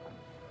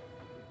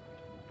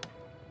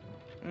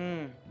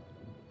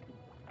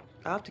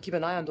 I'll have to keep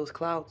an eye on those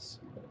clouds.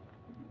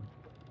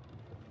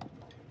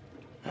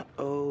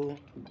 Uh-oh.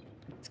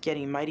 It's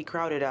getting mighty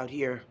crowded out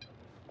here.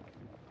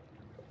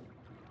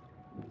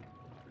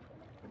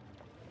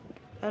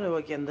 Hello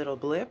again, little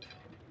blip.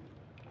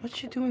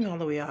 What you doing all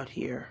the way out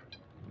here?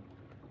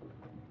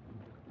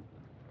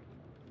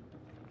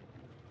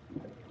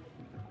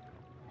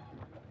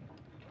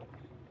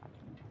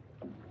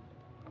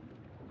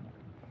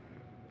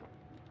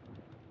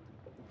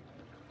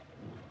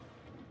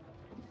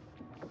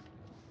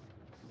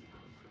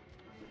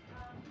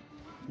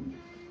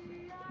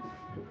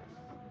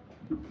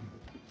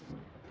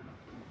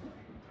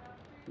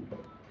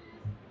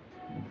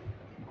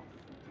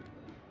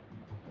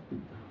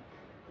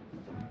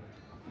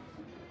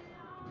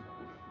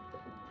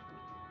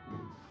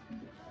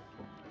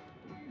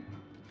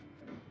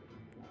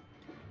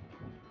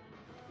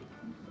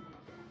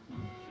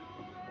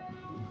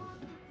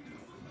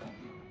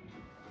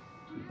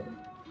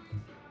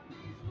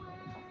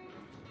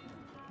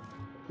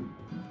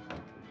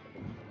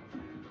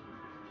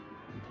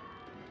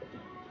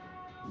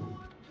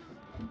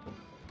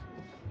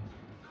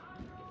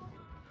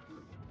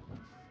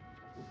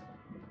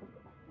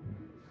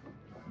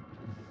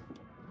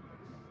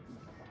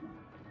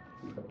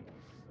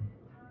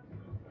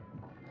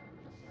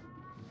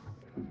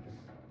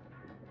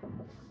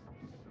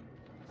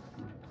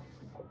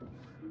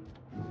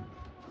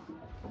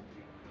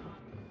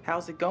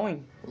 How's it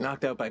going?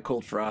 Knocked out by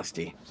cold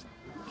frosty.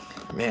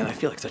 Man, I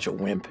feel like such a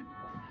wimp.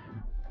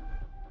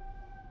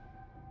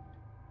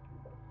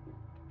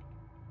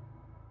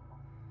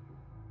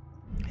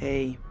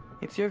 Hey,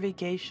 it's your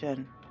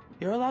vacation.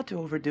 You're allowed to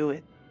overdo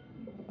it.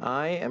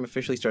 I am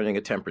officially starting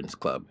a temperance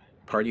club.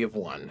 Party of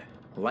one.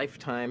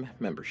 Lifetime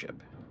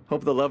membership.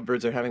 Hope the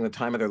lovebirds are having the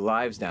time of their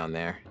lives down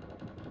there.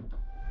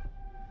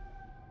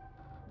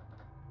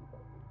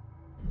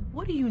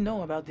 What do you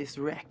know about this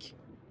wreck?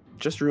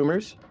 Just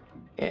rumors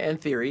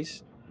and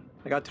theories.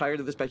 I got tired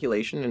of the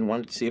speculation and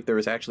wanted to see if there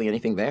was actually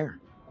anything there.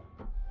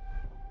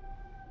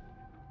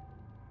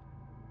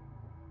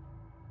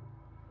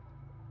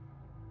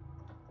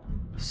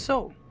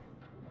 So,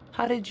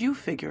 how did you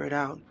figure it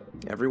out?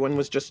 Everyone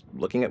was just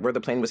looking at where the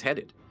plane was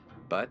headed.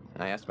 But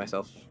I asked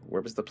myself,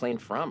 where was the plane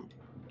from?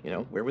 You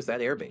know, where was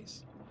that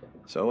airbase?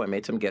 So I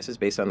made some guesses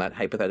based on that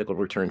hypothetical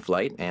return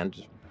flight,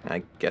 and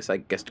I guess I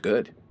guessed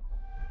good.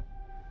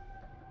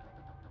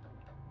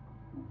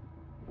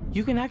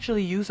 You can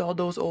actually use all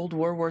those old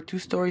World War II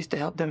stories to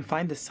help them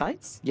find the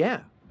sites? Yeah.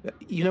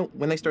 You know,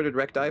 when they started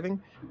wreck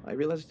diving, I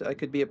realized I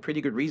could be a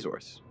pretty good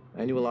resource.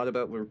 I knew a lot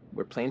about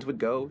where planes would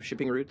go,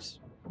 shipping routes.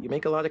 You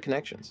make a lot of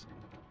connections.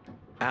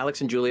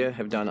 Alex and Julia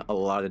have done a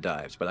lot of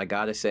dives, but I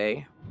gotta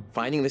say,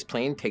 finding this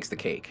plane takes the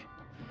cake.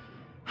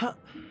 Huh.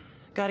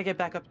 Gotta get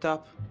back up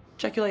top.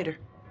 Check you later.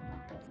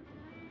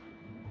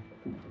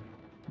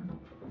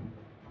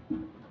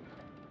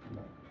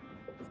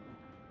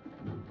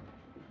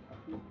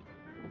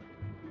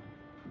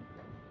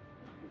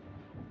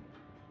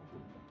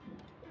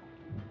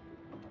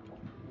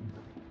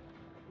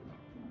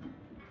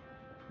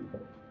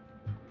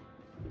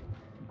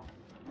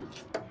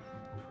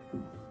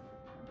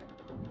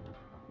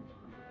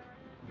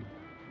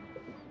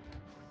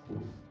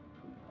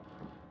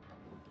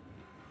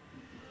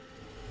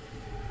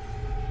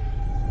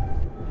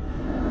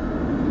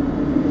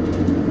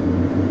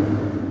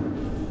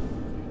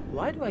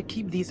 Why do I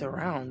keep these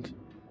around?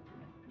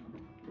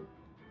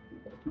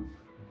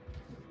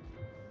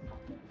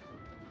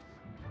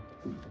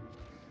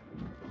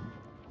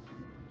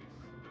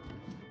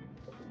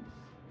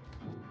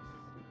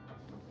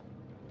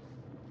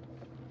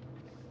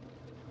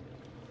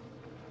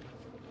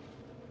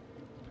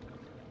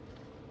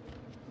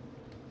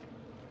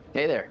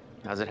 Hey there,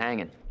 how's it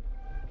hanging?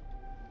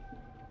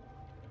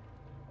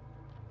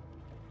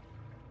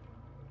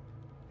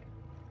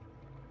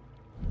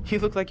 You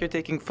look like you're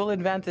taking full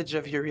advantage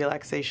of your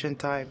relaxation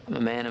time. I'm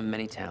a man of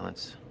many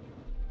talents.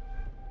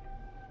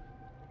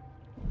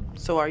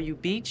 So are you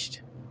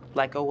beached?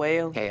 Like a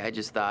whale? Hey, I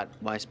just thought,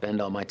 why spend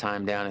all my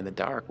time down in the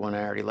dark when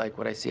I already like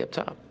what I see up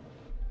top?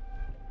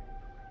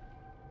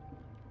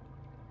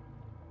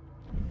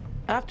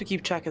 I have to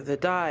keep track of the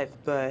dive,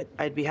 but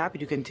I'd be happy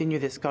to continue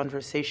this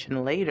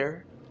conversation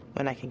later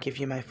when I can give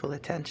you my full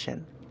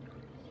attention.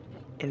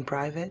 In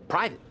private?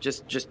 Private?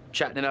 Just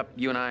chatting it up,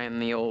 you and I in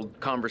the old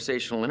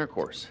conversational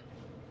intercourse.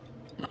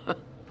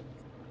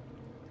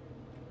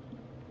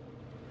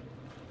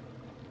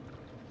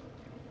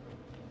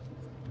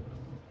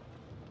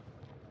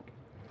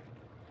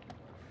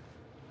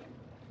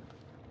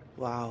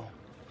 Wow,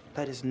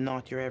 that is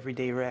not your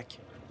everyday wreck.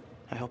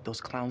 I hope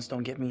those clowns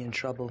don't get me in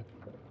trouble.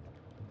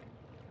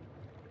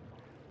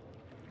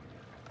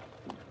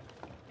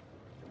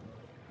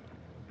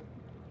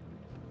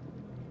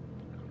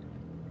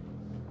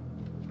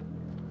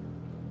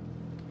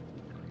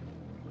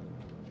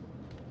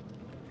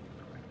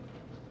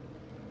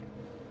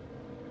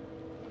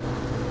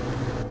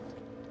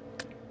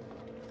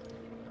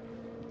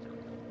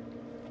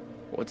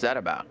 What's that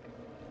about?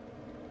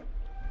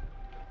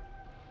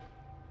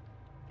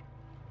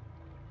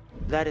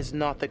 That is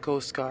not the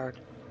Coast Guard,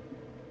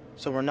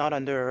 so we're not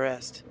under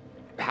arrest.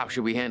 How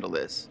should we handle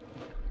this?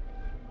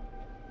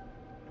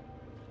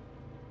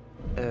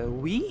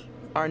 We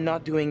are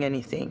not doing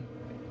anything.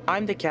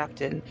 I'm the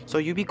captain, so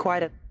you be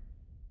quiet.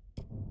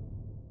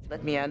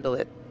 Let me handle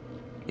it.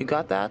 You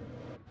got that?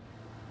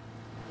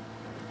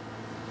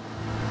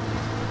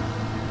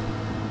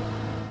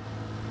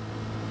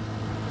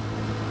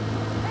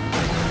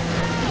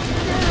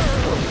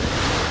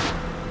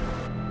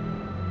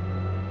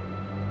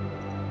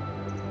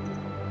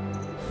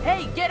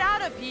 Hey, get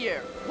out of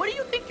here! What do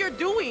you think you're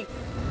doing?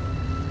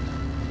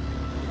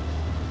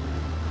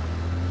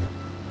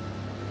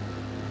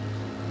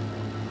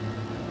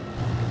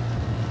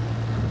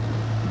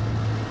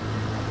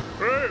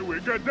 Hey, we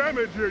got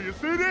damage here, you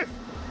see this?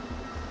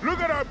 Look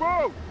at our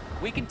boat!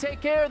 We can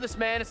take care of this,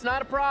 man. It's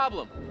not a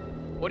problem.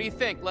 What do you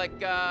think? Like,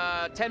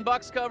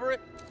 $10 cover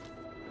it?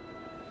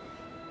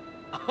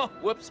 Oh,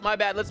 whoops, my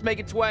bad. Let's make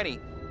it 20.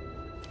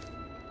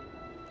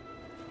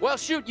 Well,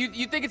 shoot,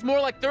 you think it's more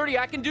like 30?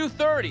 I can do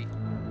 30.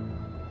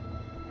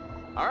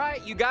 All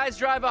right, you guys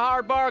drive a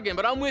hard bargain,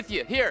 but I'm with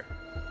you. Here,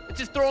 let's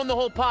just throw in the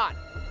whole pot.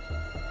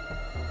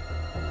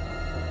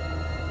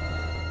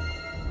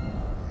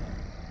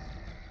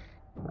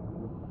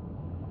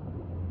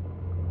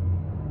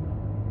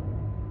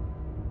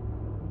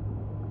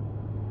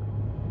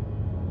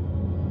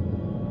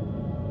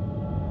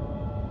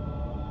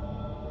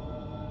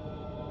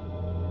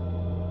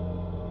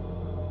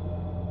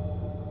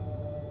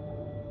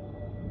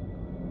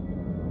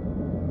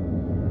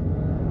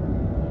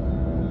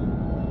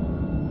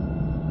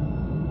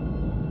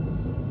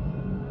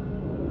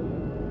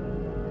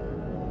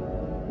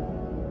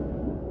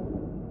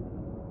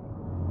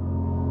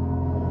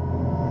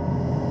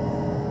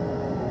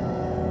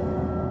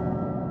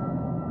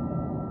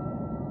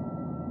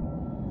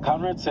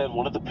 Conrad said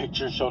one of the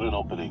pictures showed an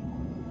opening.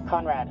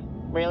 Conrad,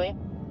 really?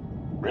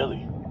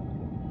 Really?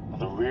 On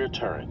the rear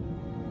turret.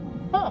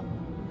 Huh.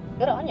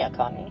 Good on ya,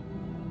 Connie.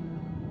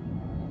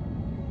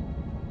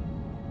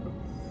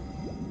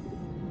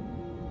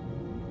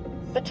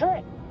 The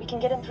turret. We can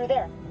get in through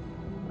there.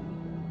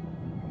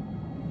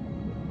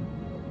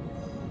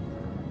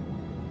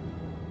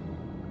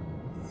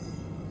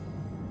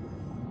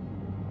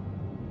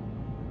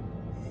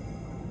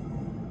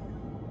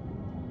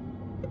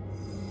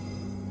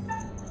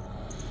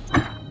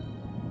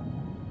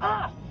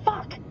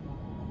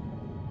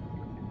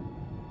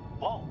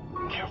 Whoa,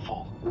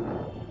 careful.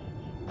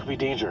 Could be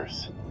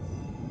dangerous.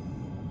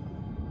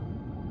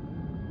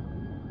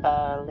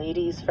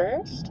 Ladies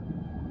first?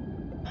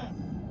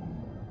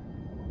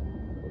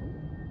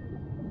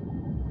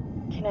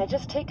 Can I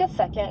just take a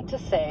second to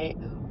say,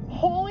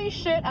 holy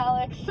shit,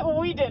 Alex,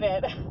 we did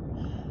it.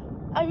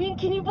 I mean,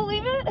 can you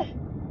believe it?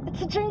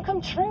 It's a dream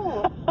come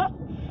true.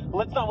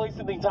 Let's not waste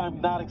any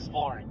time not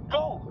exploring.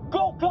 Go,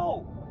 go,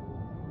 go!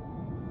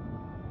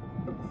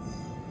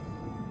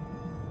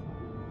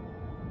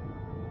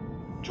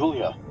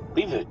 Julia,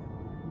 leave it.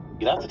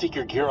 You'd have to take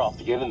your gear off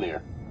to get in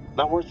there.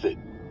 Not worth it.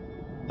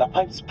 That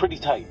pipe's pretty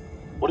tight.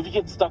 What if you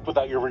get stuck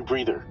without your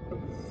rebreather?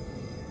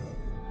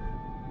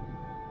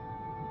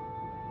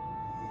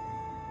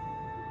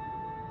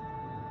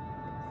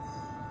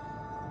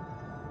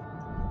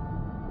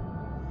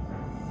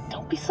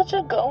 Don't be such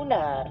a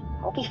gonad.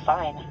 I'll be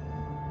fine.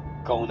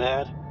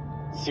 Gonad?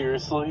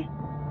 Seriously?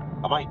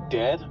 Am I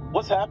dead?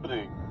 What's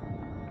happening?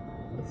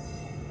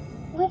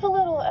 Live a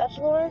little,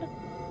 edgelord.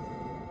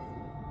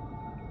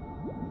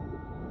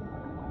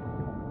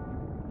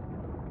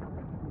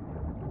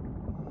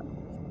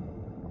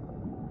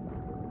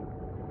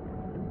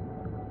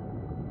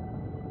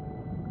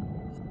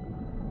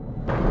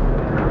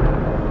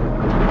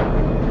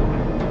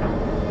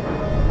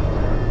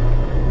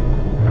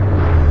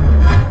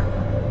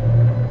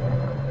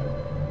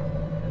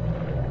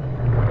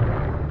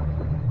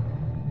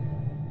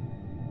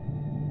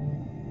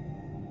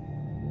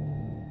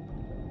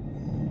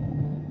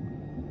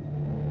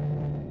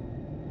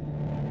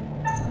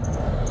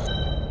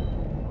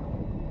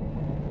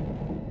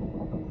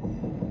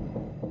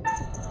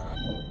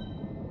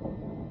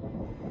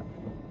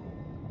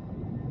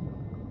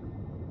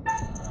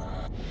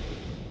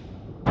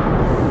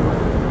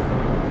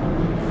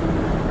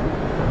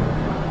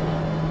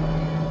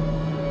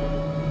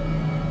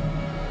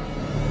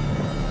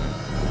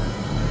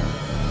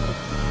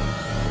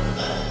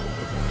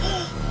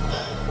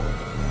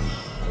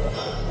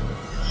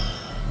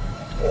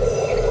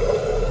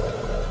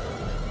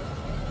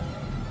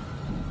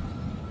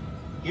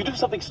 You do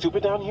something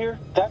stupid down here,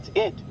 that's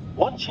it.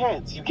 One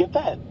chance, you get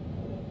that?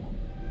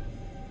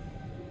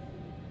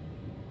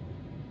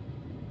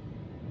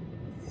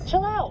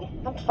 Chill out.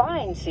 I'm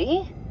fine,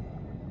 see?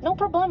 No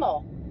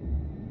problemo.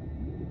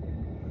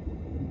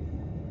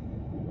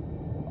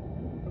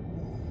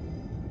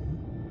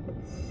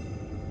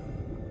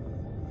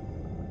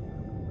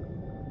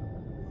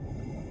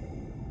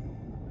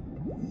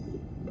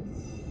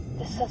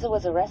 This says it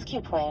was a rescue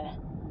plane.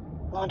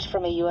 Launched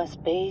from a US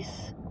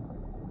base.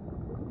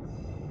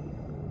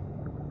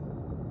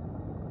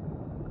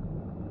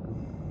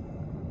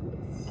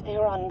 They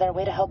were on their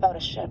way to help out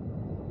a ship.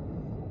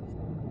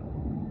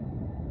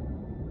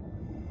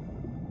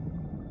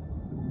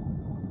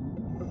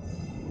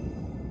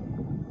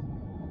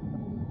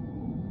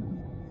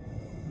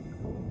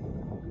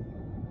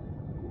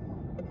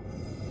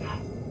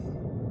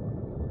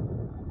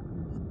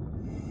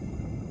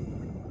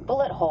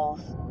 Bullet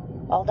holes,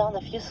 all down the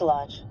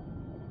fuselage.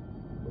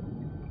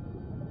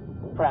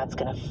 Brad's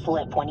gonna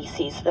flip when he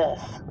sees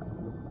this.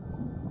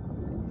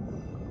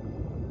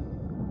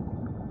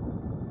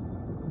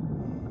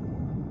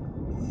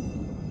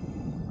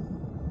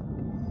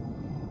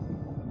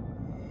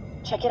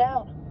 Check it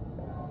out.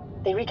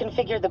 They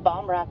reconfigured the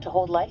bomb rack to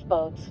hold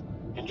lifeboats.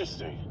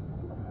 Interesting.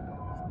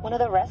 One of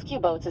the rescue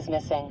boats is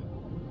missing.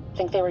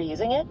 Think they were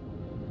using it?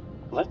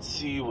 Let's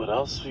see what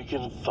else we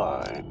can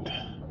find.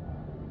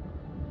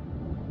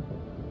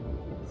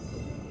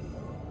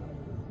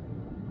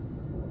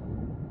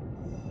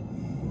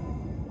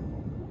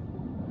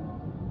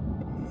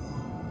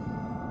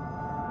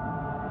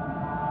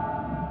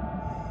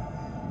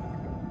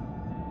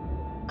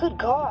 Good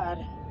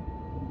God.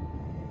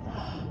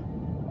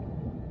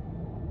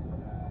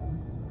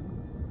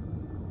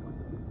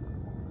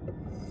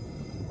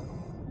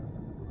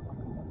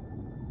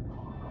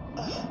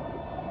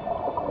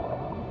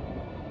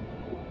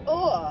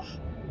 Ugh.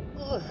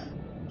 Ugh.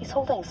 He's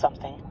holding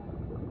something.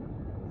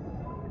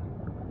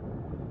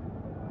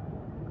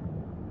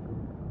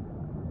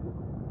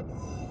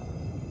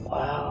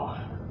 Wow.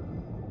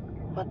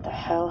 What the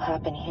hell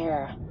happened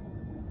here?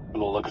 From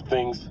the look of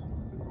things,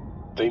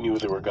 they knew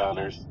they were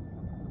goners.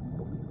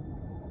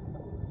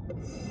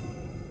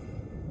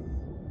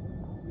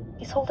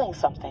 He's holding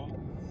something.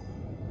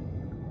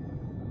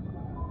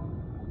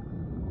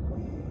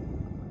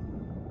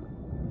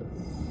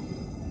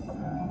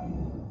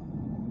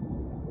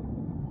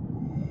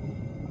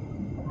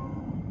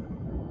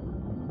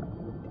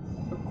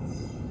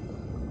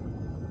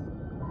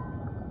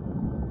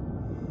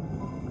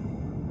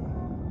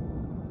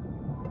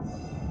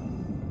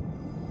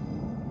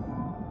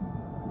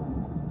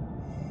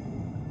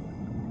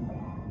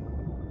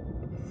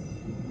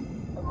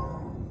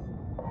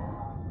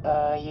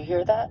 You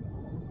hear that?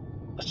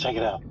 Let's check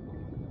it out.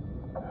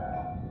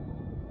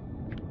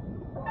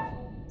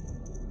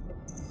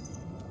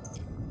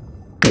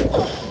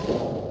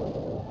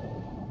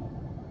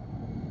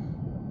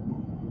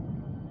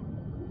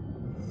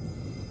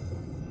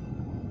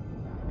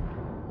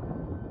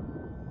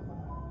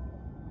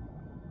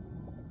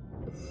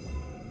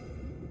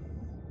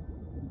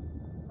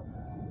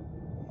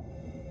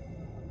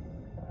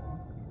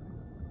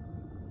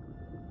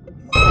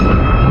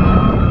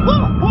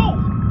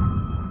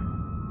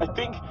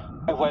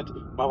 wet.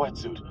 My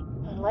wetsuit.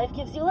 And life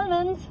gives you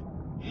lemons.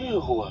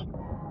 Ew.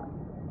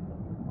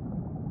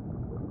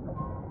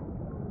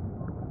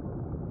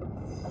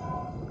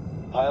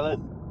 Pilot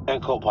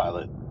and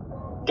co-pilot.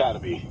 Gotta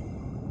be.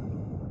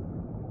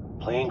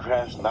 Plane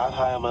crash not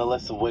high on my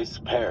list of ways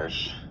to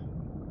perish.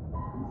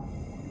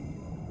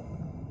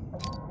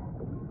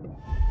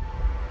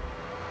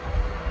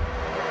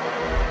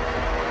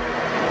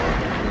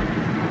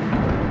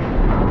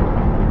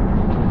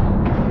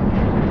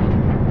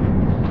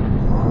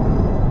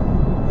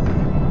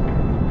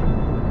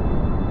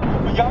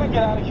 We gotta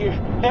get out of here,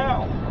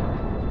 now!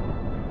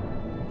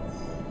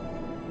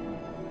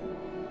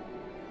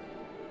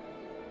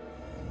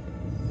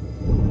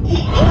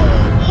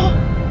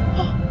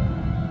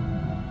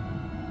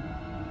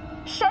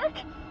 Shark?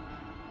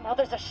 Now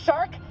there's a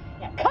shark?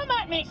 Yeah, come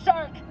at me,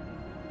 shark!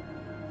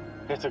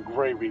 It's a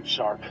gray reef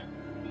shark.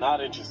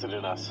 Not interested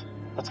in us.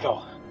 Let's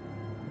go.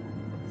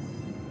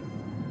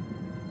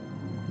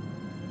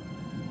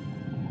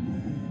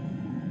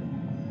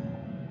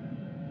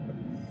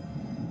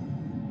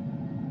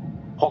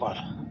 Hold on.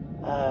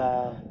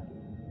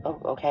 Oh,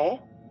 okay.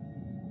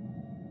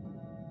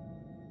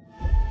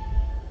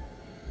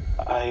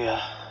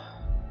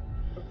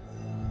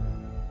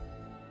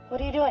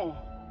 What are you doing?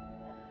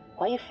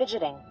 Why are you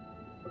fidgeting?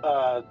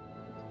 I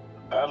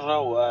don't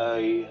know.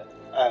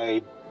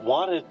 I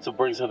wanted to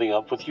bring something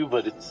up with you,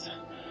 but it's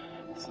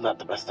not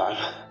the best time.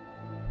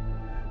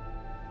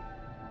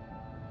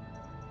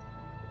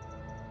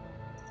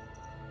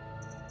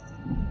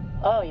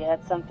 Oh, you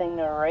had something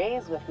to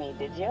raise with me,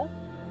 did you?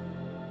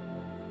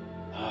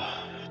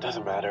 It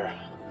doesn't matter.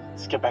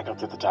 Let's get back up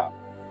to the top.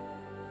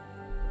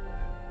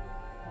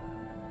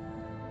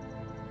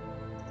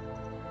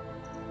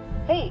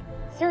 Hey,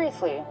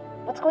 seriously,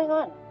 what's going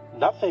on?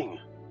 Nothing.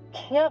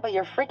 Yeah, but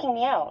you're freaking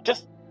me out.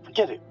 Just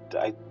forget it.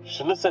 I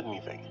shouldn't have said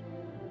anything.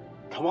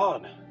 Come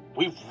on.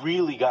 We've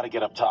really got to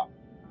get up top.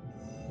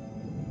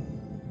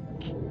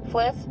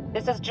 Fliss,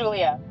 this is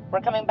Julia.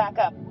 We're coming back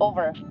up.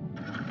 Over.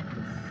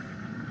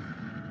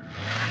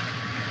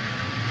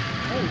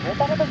 Hey, where'd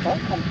that other boat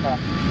come from?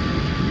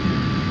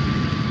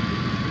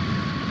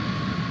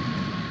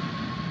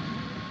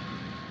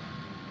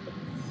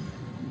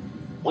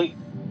 Wait,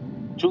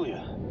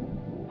 Julia.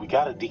 We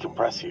got to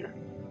decompress here.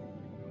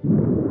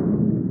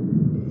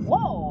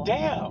 Whoa!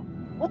 Damn!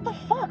 What the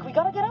fuck? We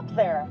gotta get up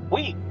there.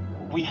 Wait,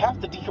 we have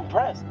to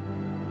decompress.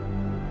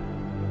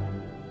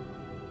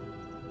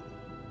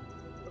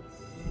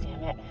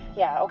 Damn it.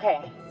 Yeah,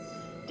 okay.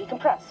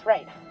 Decompress,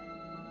 right.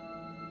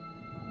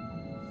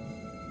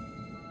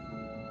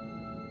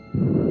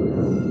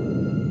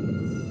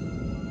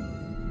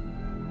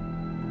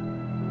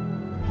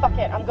 Fuck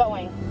it, I'm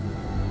going.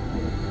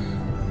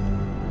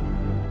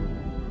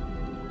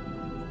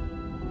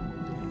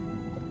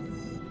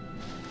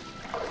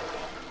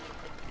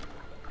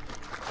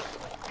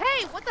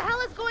 Hey, what the hell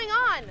is going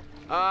on?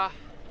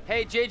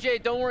 Hey,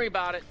 JJ, don't worry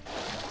about it.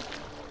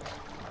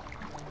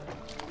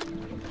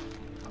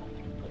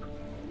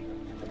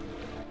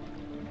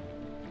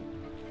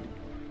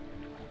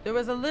 There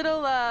was a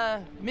little,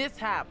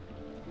 mishap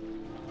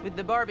with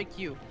the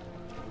barbecue.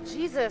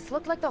 Jesus,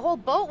 looked like the whole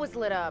boat was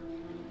lit up.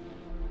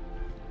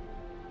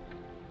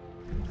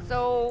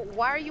 So,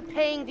 why are you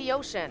paying the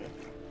ocean?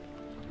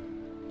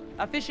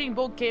 A fishing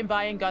boat came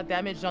by and got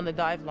damaged on the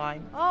dive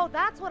line. Oh,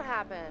 that's what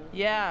happened.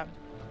 Yeah.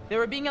 They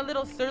were being a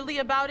little surly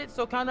about it,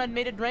 so Conrad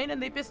made it rain and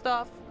they pissed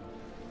off.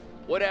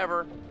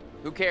 Whatever.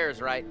 Who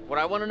cares, right? What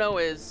I want to know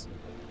is,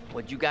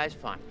 what'd you guys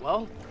find?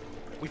 Well,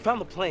 we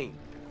found the plane,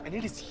 and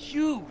it is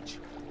huge,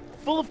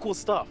 full of cool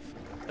stuff.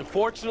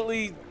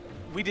 Unfortunately,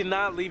 we did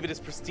not leave it as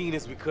pristine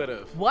as we could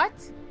have. What?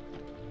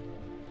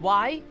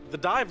 Why? The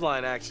dive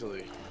line,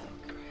 actually.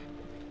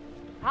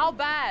 How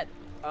bad?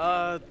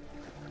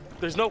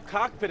 There's no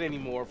cockpit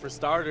anymore, for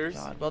starters.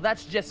 God, well,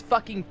 that's just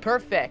fucking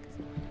perfect.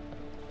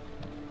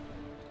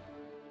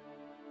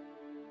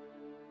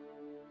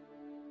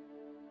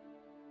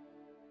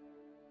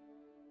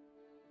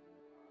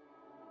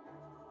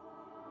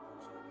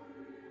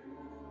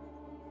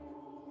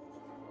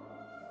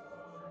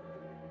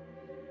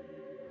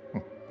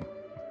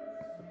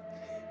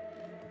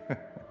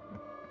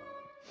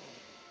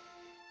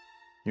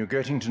 You're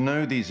getting to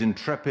know these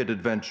intrepid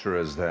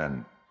adventurers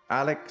then.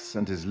 Alex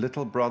and his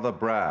little brother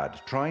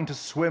Brad, trying to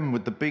swim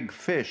with the big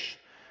fish.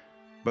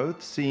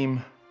 Both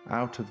seem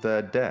out of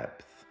their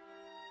depth.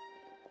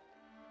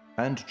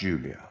 And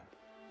Julia,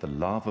 the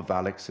love of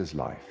Alex's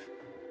life,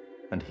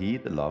 and he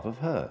the love of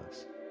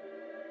hers.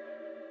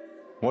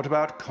 What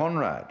about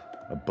Conrad?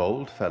 A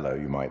bold fellow,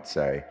 you might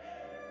say.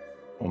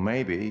 Or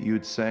maybe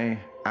you'd say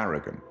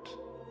arrogant.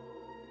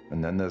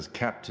 And then there's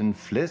Captain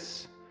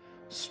Fliss,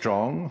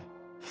 strong,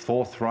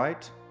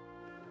 forthright,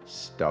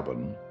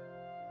 stubborn.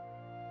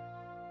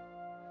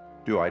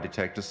 Do I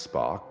detect a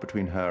spark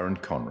between her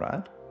and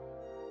Conrad?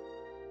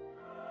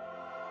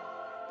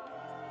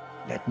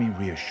 Let me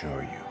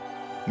reassure you,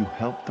 you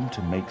help them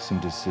to make some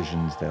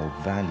decisions they'll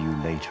value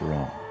later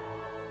on.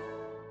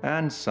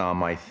 And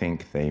some I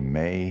think they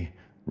may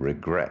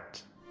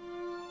regret.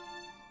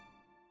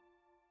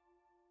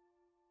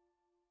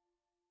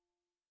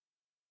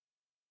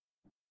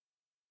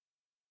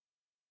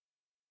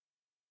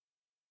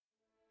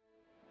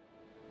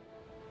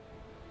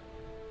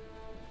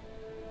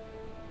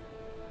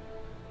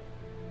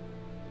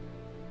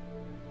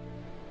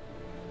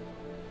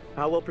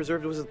 How well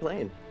preserved was the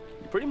plane?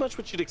 Pretty much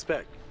what you'd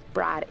expect.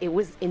 Brad, it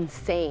was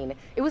insane.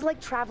 It was like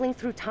traveling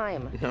through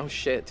time. No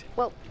shit.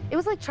 Well, it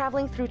was like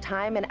traveling through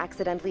time and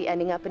accidentally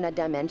ending up in a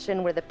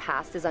dimension where the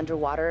past is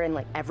underwater and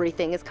like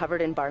everything is covered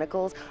in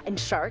barnacles and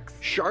sharks.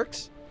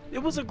 Sharks? It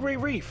was a great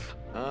reef.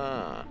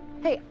 Ah.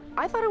 Hey,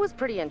 I thought it was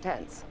pretty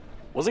intense.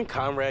 Wasn't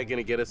Conrad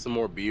gonna get us some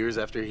more beers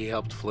after he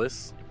helped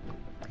Fliss?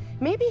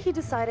 Maybe he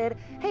decided,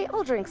 hey,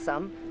 I'll drink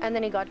some, and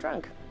then he got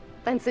drunk.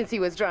 And since he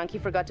was drunk, he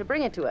forgot to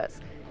bring it to us.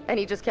 And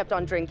he just kept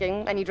on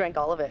drinking, and he drank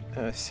all of it.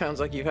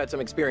 Sounds like you've had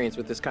some experience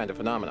with this kind of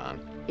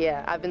phenomenon.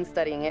 Yeah, I've been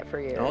studying it for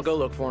years. I'll go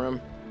look for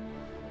him.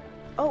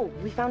 Oh,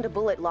 we found a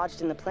bullet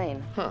lodged in the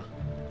plane. Huh.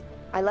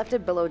 I left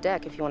it below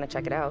deck if you want to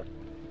check it out.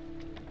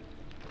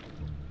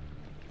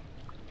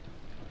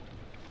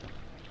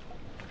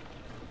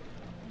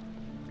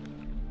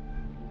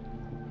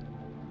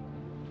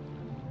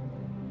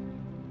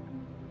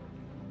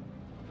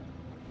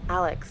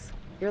 Alex,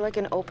 you're like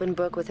an open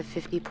book with a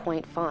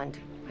 50-point font.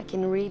 I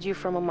can read you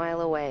from a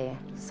mile away.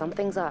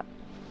 Something's up.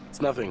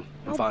 It's nothing.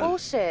 I'm oh, fine.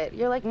 Bullshit.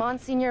 You're like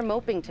Monsignor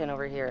Mopington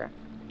over here.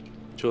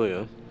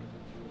 Julia,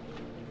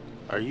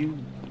 are you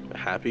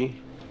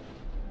happy?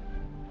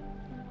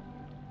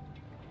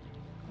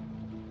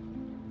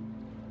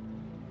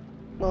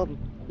 Well,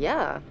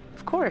 yeah,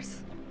 of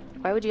course.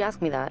 Why would you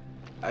ask me that?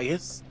 I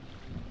guess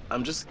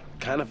I'm just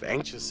kind of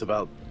anxious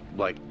about,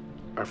 like,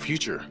 our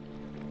future.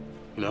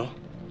 You know?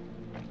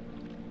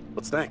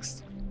 What's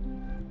next?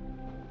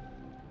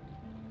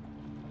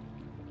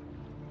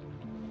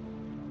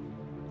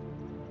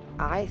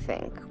 I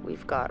think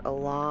we've got a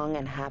long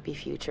and happy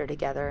future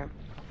together.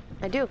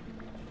 I do.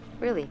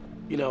 Really.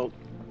 You know,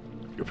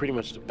 you're pretty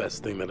much the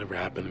best thing that ever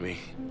happened to me.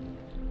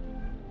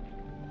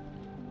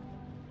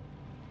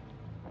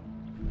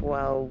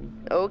 Well,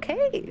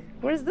 okay.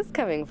 Where's this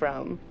coming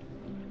from?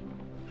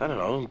 I don't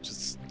know,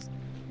 just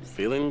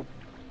feeling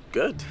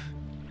good.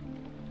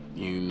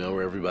 You know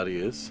where everybody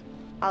is?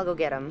 I'll go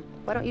get him.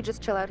 Why don't you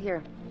just chill out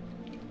here?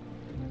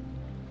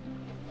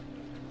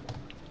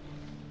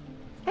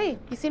 Hey,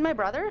 you seen my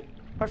brother?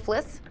 Or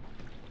Fliss?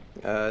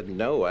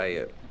 No,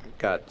 I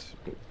got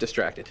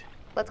distracted.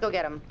 Let's go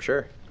get him.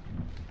 Sure.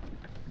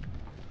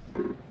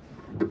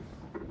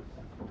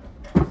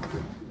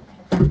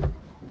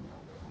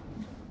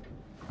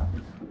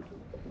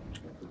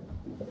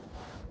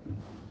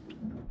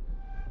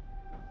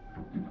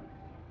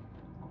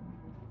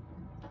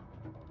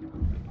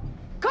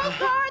 Coast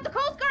Guard! The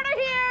Coast Guard are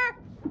here!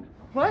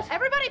 What?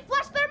 Everybody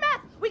flush their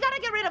meth! We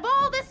gotta get rid of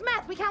all this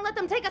meth! We can't let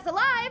them take us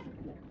alive!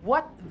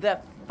 What the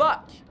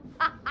fuck?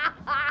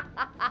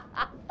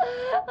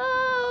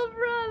 Oh,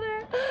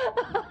 brother.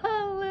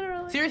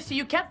 Literally. Seriously,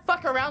 you can't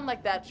fuck around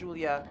like that,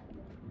 Julia.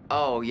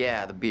 Oh,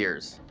 yeah, the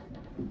beers.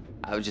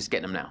 I was just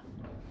getting them now.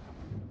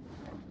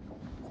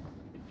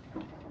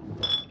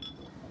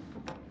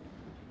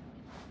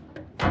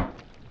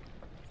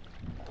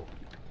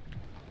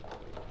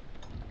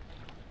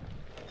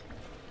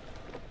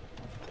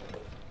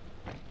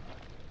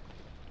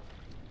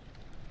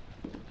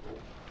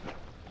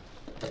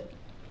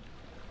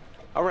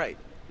 All right,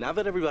 now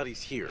that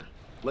everybody's here,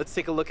 let's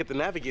take a look at the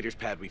navigator's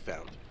pad we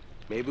found.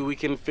 Maybe we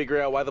can figure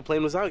out why the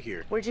plane was out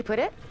here. Where'd you put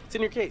it? It's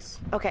in your case.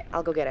 Okay,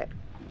 I'll go get it.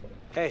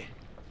 Hey.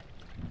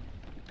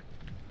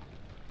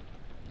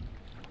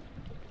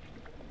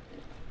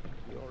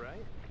 You all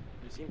right?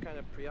 You seem kind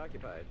of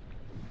preoccupied.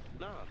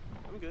 Nah,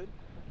 I'm good.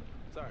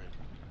 Sorry.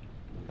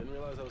 Didn't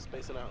realize I was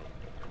spacing out.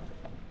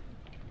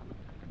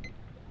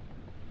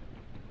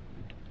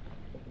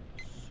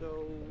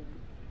 So,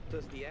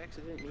 does the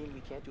accident mean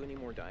we can't do any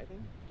more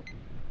diving?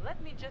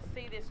 Let me just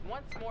say this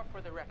once more for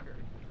the record.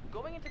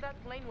 Going into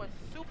that plane was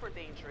super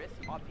dangerous,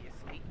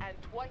 obviously, and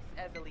twice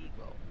as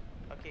illegal.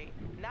 Okay,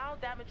 now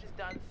damage is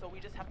done, so we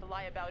just have to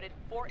lie about it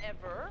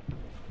forever,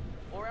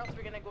 or else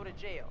we're gonna go to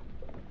jail.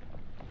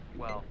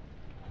 Well,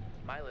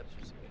 my lips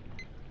are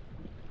sealed.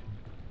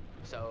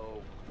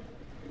 So,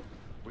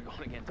 we're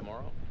going again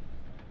tomorrow?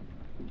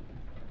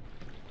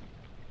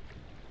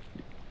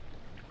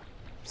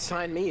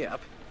 Sign me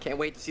up. Can't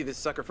wait to see this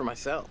sucker for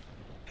myself.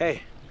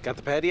 Hey, got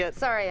the pad yet?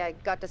 Sorry, I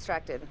got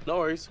distracted. No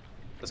worries.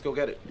 Let's go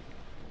get it.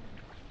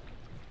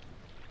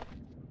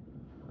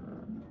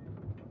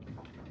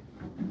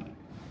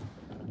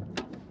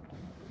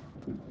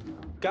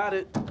 Got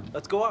it.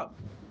 Let's go up.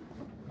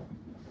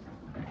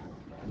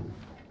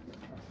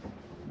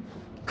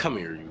 Come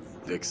here, you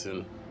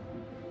vixen.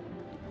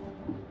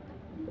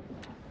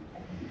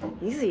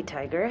 Easy,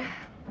 Tiger.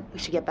 We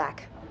should get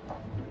back.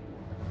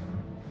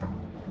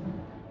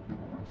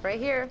 Right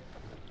here.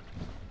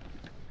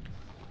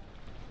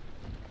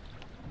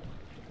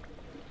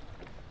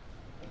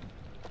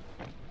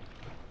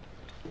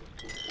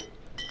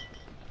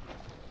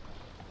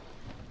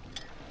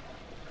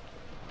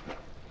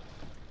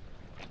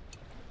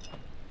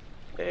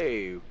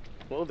 Hey,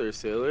 whoa there,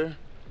 sailor.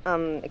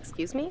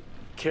 Excuse me?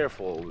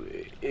 Careful.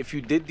 If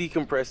you did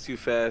decompress too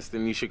fast,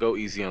 then you should go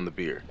easy on the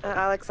beer.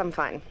 Alex, I'm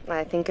fine.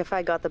 I think if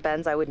I got the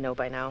bends, I would know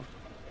by now.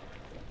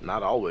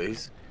 Not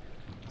always.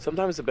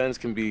 Sometimes the bends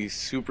can be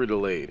super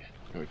delayed.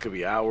 It could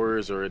be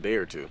hours or a day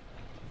or two.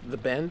 The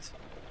bends?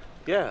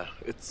 Yeah,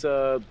 it's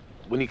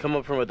when you come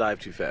up from a dive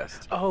too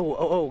fast.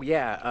 Oh,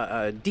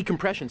 yeah,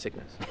 decompression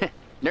sickness.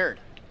 Nerd.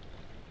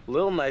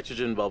 Little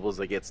nitrogen bubbles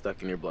that get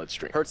stuck in your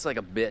bloodstream. Hurts like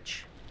a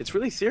bitch. It's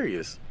really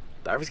serious.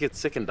 Divers get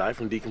sick and die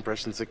from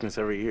decompression sickness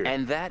every year.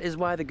 And that is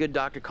why the good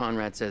Dr.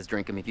 Conrad says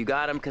drink them if you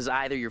got them, because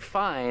either you're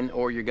fine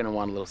or you're gonna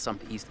want a little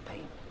something to ease the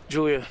pain.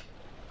 Julia,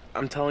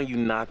 I'm telling you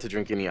not to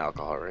drink any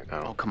alcohol right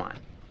now. Oh, come on.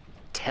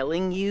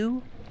 Telling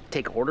you?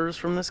 Take orders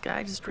from this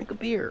guy? Just drink a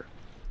beer.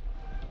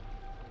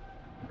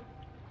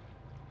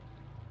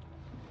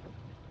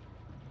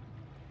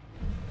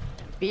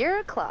 Beer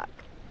o'clock.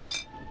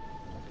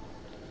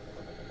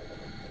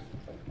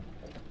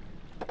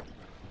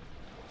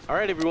 All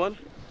right, everyone,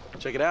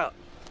 check it out.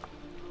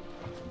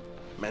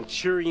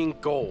 Manchurian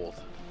gold.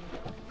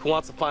 Who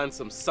wants to find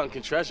some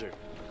sunken treasure?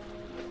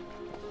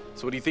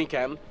 So what do you think,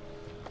 Captain?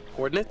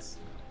 Coordinates?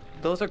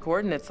 Those are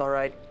coordinates, all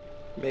right.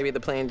 Maybe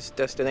the plane's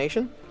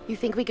destination? You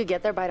think we could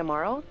get there by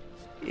tomorrow?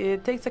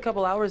 It takes a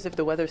couple hours if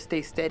the weather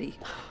stays steady.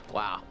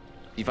 Wow.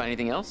 You find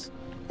anything else?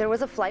 There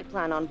was a flight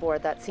plan on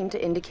board that seemed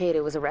to indicate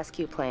it was a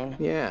rescue plane.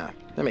 Yeah,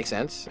 that makes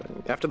sense.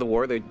 After the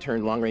war, they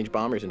turned long-range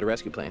bombers into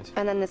rescue planes.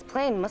 And then this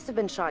plane must have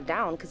been shot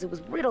down because it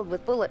was riddled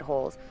with bullet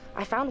holes.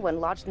 I found one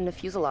lodged in the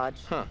fuselage.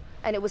 Huh.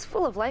 And it was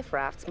full of life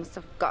rafts. Must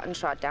have gotten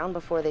shot down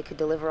before they could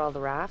deliver all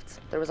the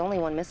rafts. There was only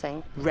one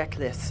missing.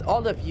 Reckless,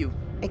 all of you.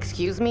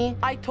 Excuse me?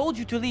 I told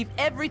you to leave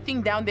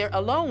everything down there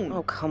alone.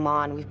 Oh, come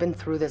on. We've been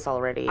through this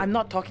already. I'm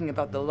not talking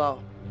about the law.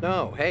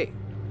 No, hey,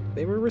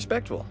 they were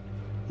respectful.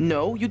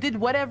 No, you did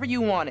whatever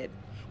you wanted.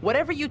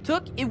 Whatever you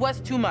took, it was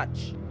too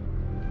much.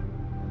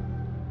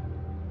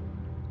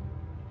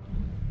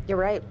 You're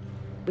right.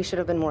 We should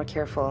have been more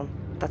careful.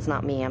 That's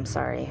not me, I'm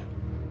sorry.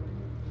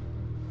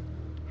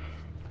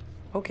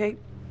 Okay,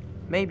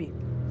 maybe.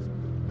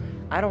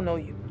 I don't know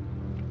you.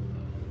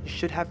 You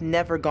should have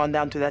never gone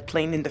down to that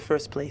plane in the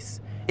first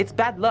place. It's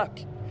bad luck.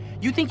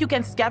 You think you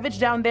can scavenge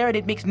down there and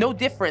it makes no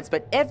difference,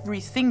 but every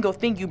single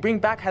thing you bring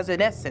back has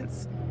an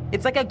essence.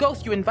 It's like a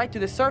ghost you invite to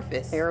the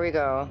surface. Here we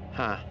go.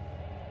 Huh.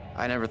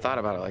 I never thought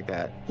about it like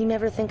that. You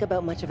never think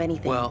about much of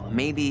anything. Well,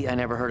 maybe I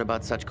never heard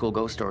about such cool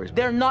ghost stories.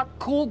 They're not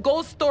cool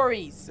ghost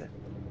stories.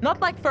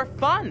 Not like for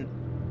fun.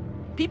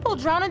 People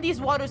drown in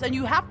these waters and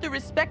you have to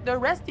respect their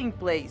resting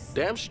place.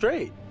 Damn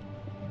straight.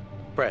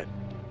 Brad,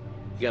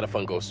 you got a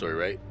fun ghost story,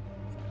 right?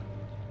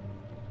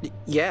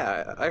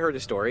 Yeah, I heard a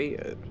story.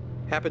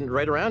 Happened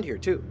right around here,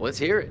 too. Let's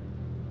hear it.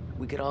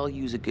 We could all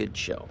use a good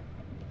show.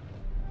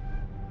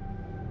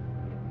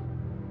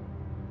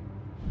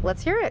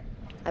 Let's hear it.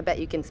 I bet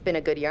you can spin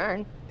a good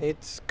yarn.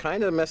 It's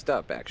kind of messed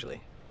up, actually.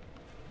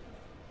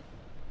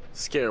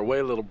 Scare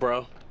away, little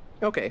bro.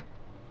 Okay,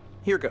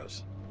 here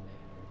goes.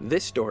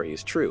 This story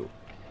is true.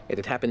 It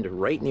had happened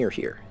right near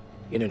here,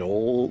 in an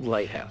old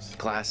lighthouse.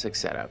 Classic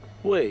setup.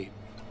 Wait,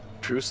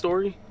 true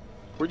story?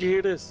 Where'd you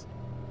hear this?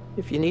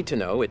 If you need to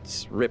know,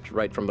 it's ripped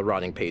right from the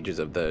rotting pages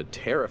of the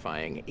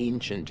terrifying,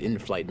 ancient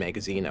in-flight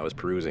magazine I was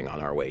perusing on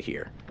our way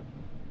here.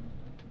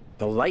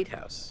 The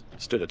lighthouse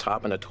stood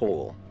atop an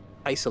atoll,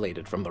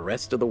 isolated from the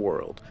rest of the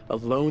world, a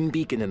lone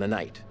beacon in the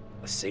night,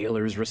 a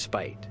sailor's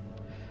respite.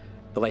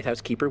 The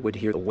lighthouse keeper would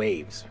hear the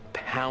waves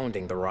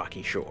pounding the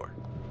rocky shore.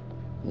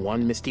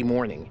 One misty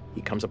morning,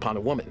 he comes upon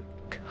a woman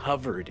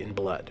covered in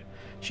blood.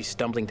 She's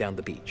stumbling down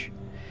the beach.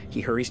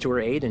 He hurries to her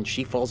aid and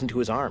she falls into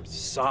his arms,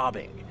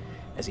 sobbing.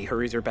 As he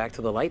hurries her back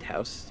to the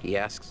lighthouse, he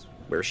asks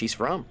where she's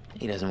from.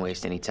 He doesn't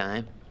waste any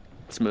time.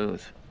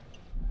 Smooth.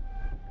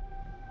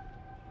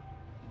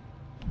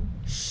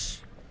 Shh.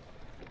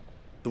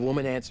 The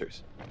woman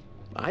answers,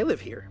 I live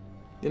here,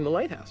 in the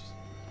lighthouse.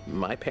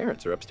 My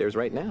parents are upstairs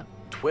right now.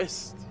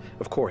 Twist.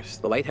 Of course,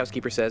 the lighthouse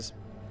keeper says,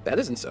 that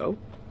isn't so.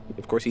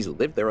 Of course, he's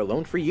lived there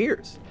alone for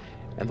years.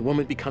 And the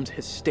woman becomes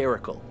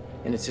hysterical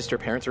and insists her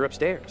parents are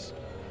upstairs.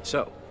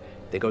 So,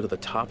 they go to the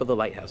top of the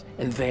lighthouse,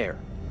 and there,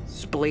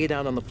 splayed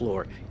out on the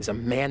floor, is a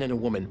man and a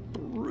woman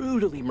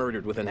brutally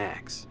murdered with an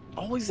axe.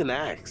 Always an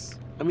axe.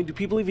 I mean, do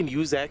people even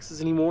use axes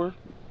anymore?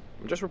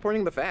 I'm just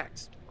reporting the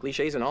facts,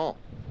 cliches and all.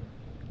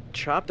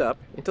 Chopped up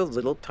into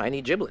little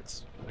tiny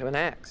giblets with an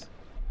axe.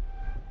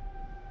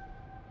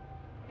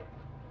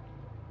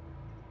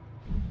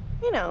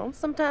 You know,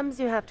 sometimes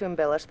you have to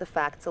embellish the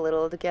facts a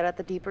little to get at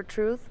the deeper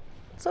truth.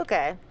 It's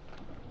okay.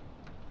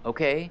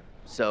 Okay,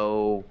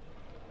 so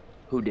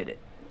who did it?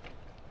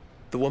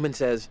 The woman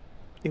says,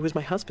 it was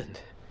my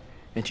husband.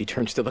 And she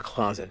turns to the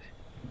closet,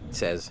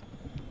 says,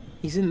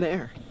 he's in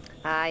there.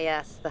 Ah,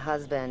 yes, the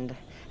husband.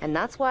 And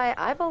that's why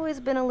I've always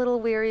been a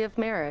little weary of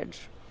marriage.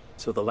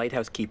 So the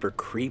lighthouse keeper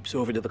creeps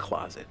over to the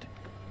closet,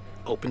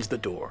 opens the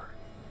door,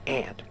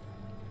 and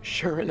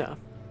sure enough,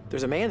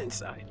 there's a man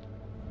inside.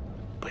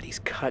 But he's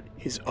cut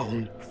his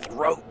own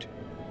throat.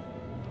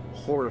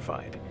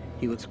 Horrified,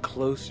 he looks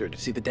closer to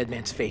see the dead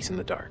man's face in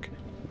the dark.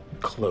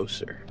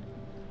 Closer,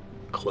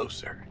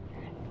 closer.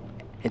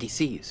 And he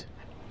sees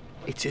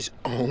it's his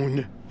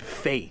own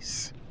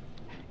face.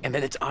 And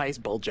then its eyes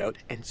bulge out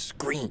and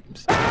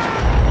screams.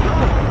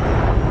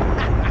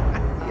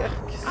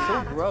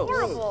 So gross.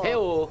 Horrible.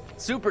 Hey-oh,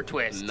 super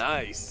twist.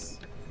 Nice.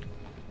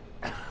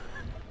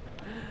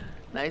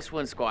 Nice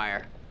one,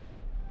 Squire.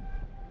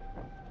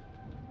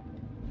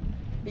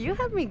 You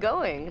had me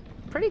going.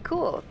 Pretty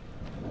cool.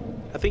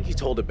 I think you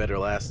told it better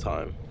last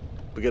time,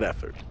 but good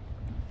effort.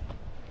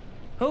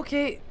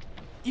 Okay,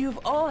 you've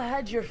all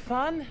had your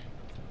fun.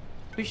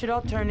 We should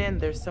all turn in.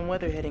 There's some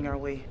weather heading our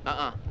way.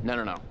 No,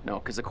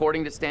 because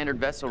according to standard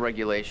vessel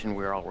regulation,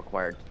 we're all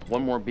required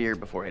one more beer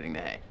before hitting the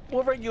hay.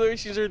 What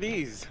regulations are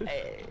these?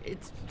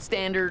 It's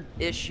standard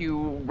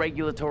issue,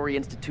 regulatory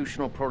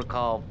institutional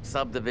protocol,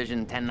 subdivision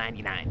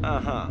 1099.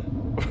 Uh-huh.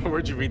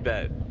 Where'd you read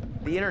that?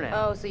 The internet.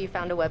 Oh, so you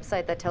found a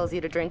website that tells you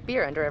to drink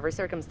beer under every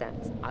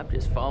circumstance. I'm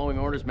just following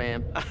orders,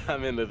 ma'am.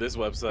 I'm into this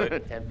website.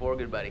 10-4,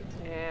 good buddy.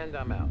 And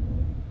I'm out.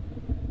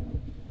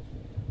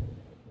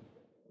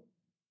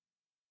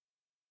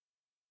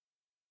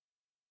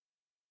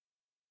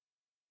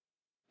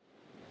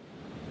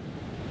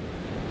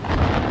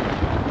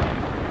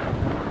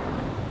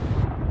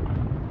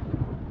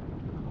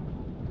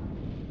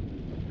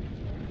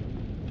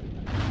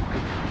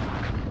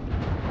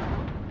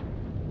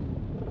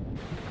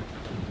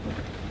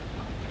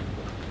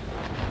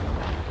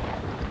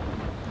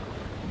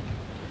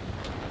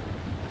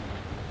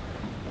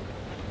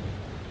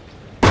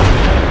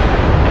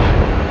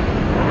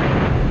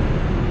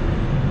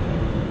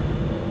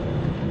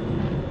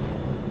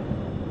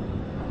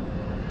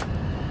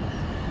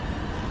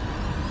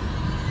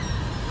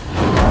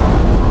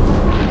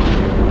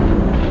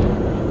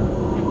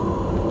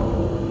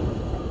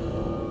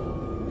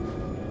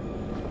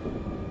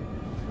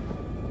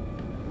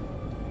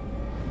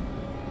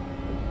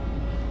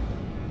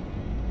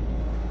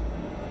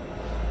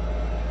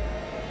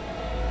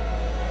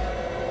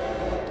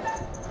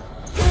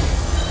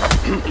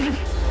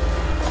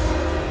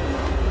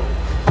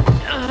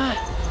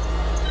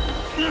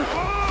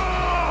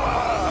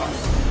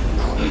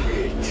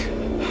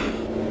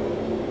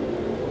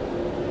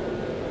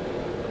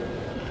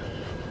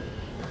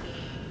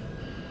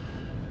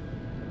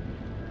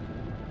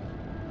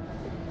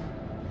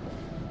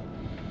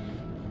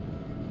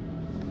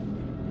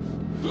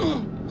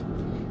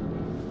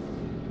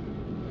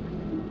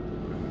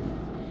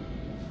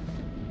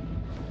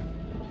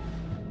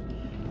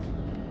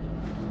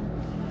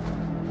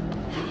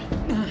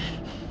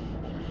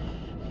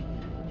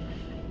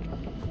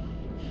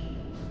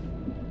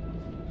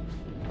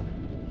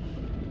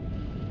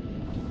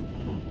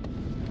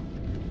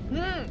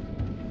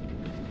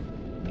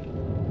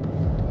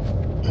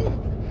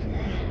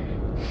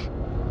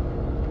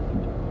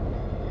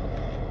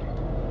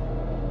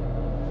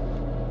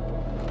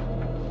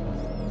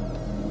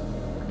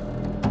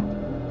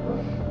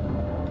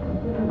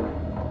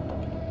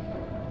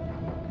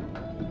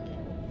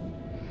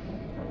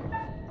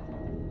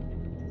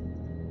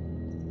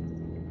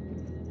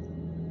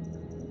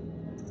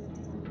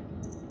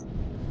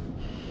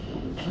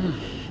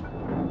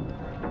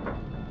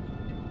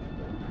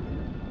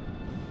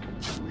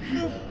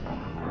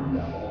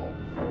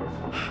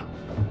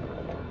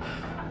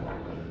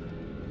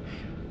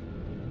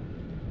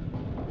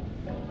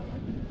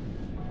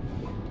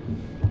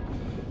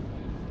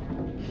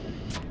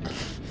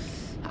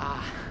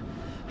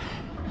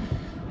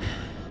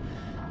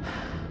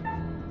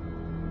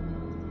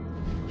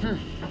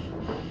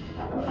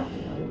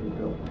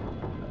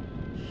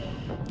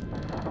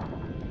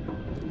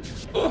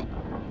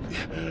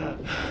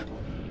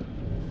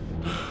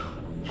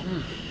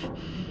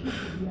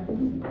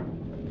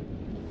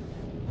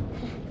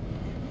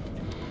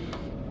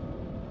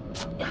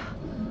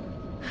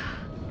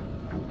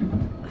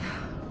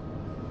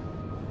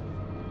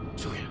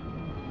 Julia,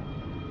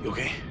 you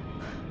okay?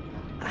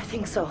 I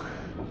think so.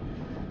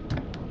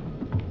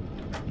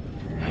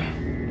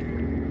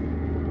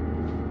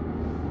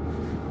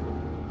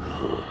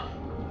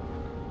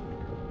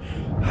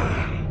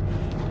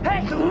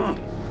 Hey!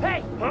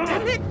 Hey!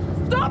 Damn it!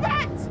 Stop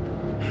it!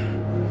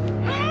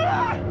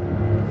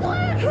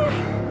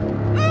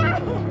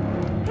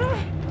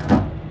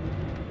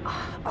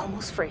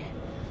 Almost free.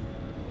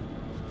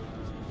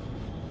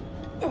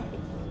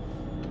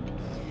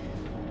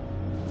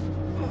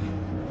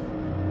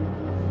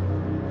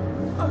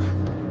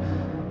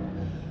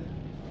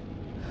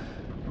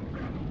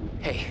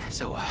 Hey,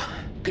 so,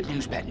 good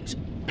news, bad news.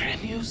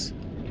 Bad news?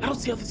 I don't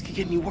see how this could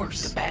get any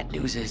worse. The bad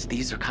news is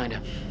these are kind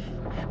of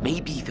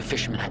maybe the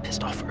fishermen I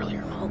pissed off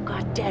earlier. Oh,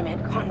 god damn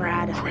it,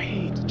 Conrad.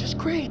 Great, just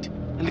great.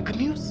 And the good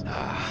news?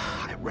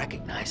 I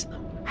recognize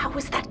them. How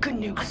is that good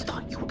news? I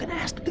thought you were gonna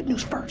ask the good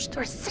news first.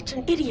 You're such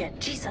an idiot,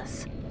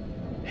 Jesus.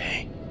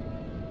 Hey.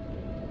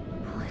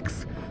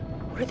 Alex,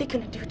 what are they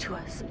gonna do to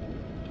us?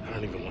 I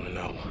don't even want to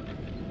know.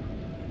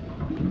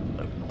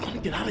 I want to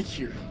get out of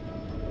here.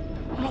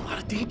 I'm in a lot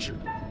of danger.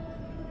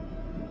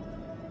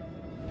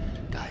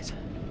 Guys,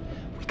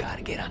 we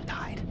gotta get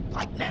untied.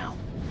 Like now.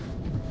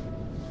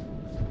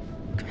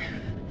 Come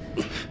here.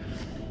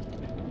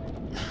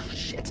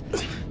 Shit.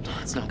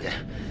 That's no good.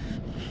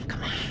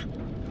 Come on.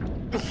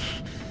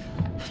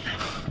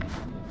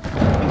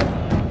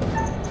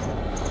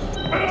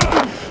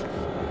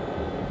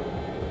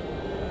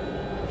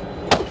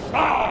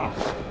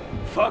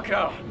 Fuck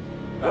out.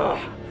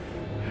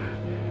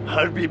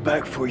 I'll be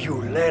back for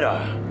you later.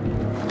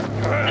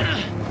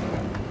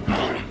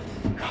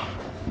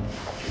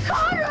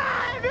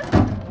 Conrad!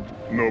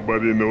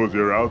 Nobody knows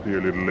you're out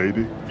here, little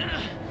lady.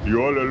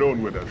 You're all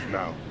alone with us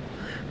now.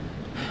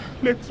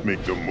 Let's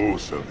make the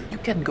most of it. You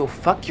can go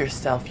fuck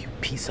yourself, you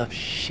piece of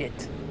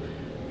shit.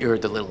 You're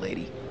the little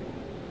lady.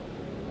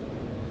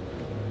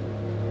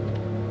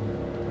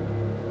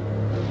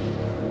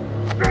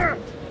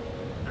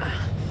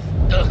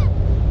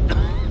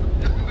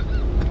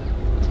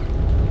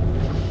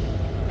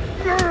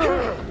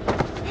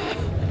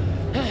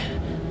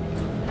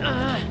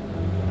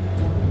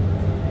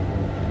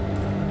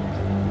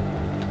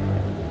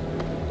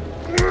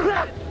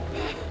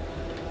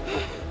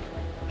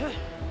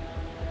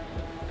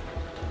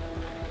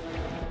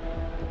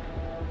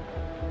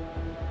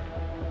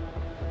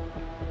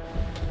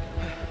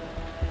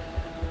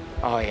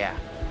 Oh yeah,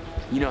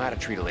 you know how to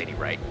treat a lady,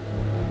 right?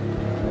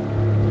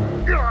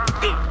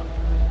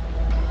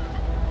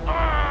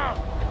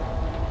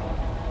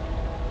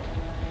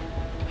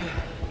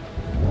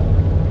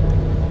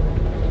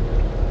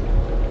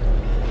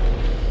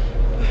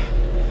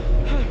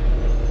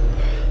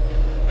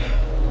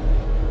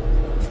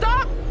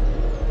 Stop!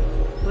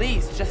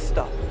 Please, just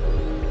stop.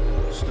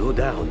 Slow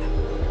down.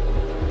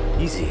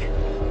 Easy.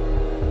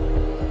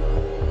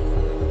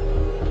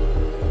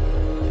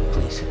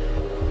 Please.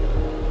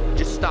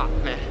 Just stop,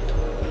 man.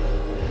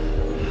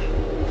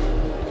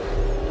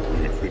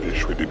 We'll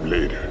finish with him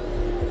later.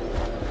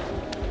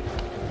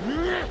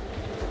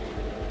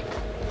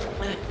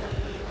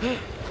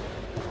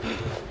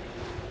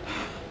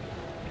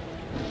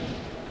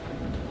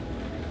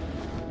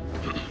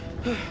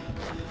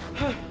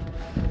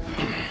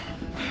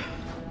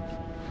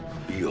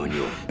 Be on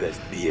your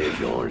best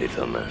behavior,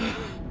 little man.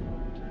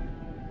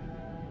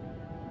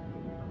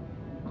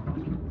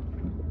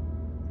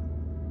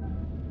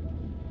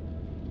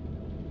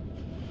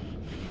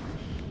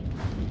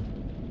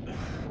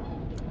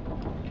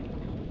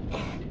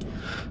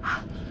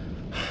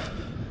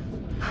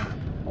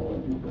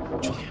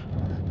 Julia,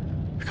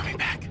 you're coming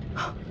back.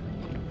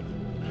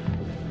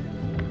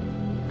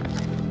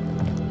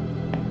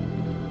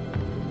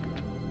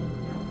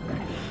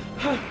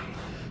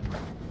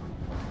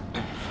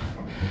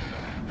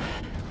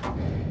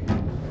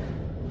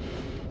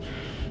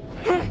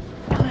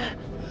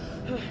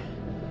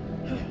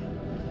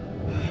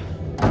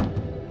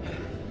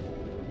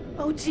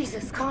 Oh,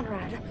 Jesus,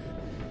 Conrad.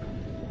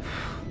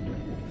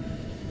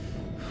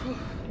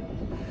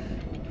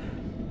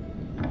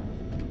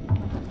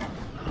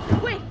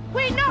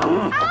 Wait,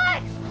 no!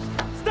 Alex!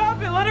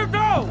 Stop it! Let her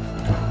go!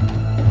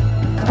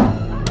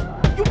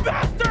 You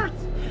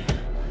bastards!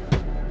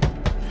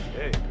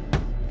 Hey.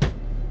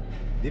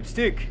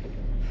 Dipstick.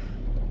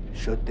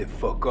 Shut the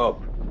fuck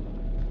up.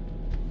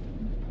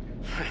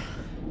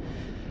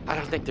 I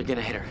don't think they're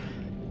gonna hit her.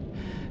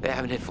 They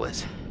haven't hit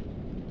Fliss.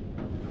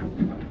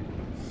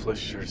 Fliss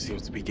sure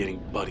seems to be getting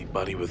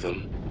buddy-buddy with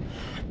him.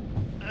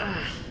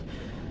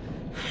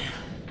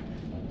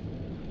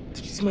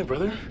 Did you see my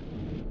brother?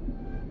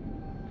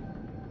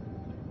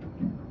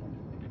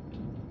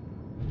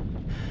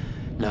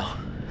 No,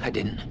 I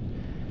didn't.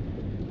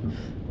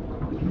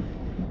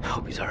 I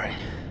hope he's all right.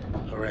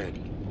 All right.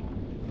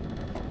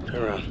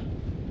 Turn around.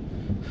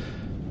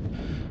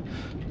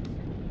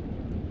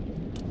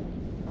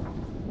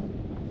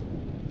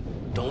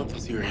 Don't let them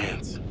see your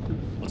hands.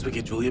 Once we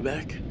get Julia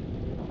back,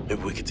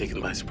 maybe we could take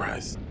them by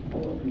surprise.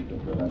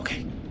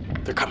 Okay,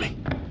 they're coming.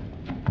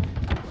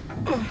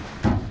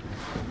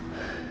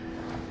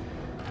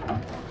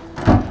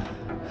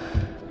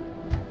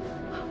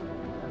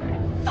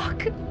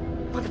 Fuck.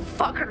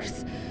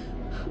 Motherfuckers.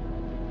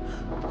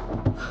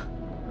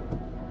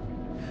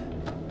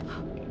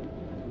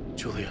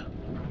 Julia,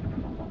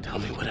 tell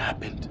me what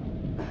happened.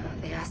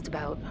 They asked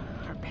about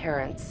our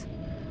parents.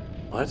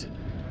 What?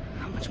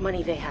 How much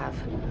money they have.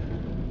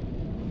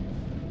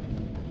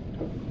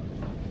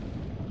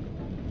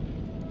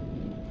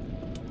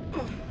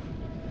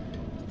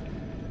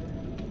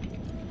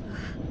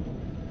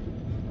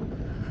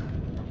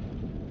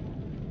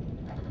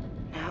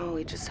 Now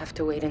we just have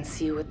to wait and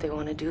see what they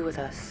want to do with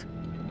us.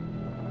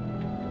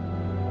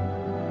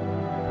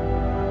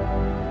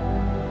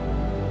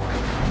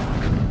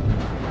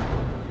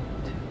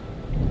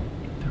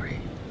 Three,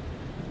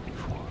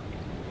 4,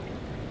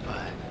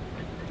 5,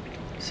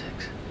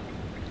 6.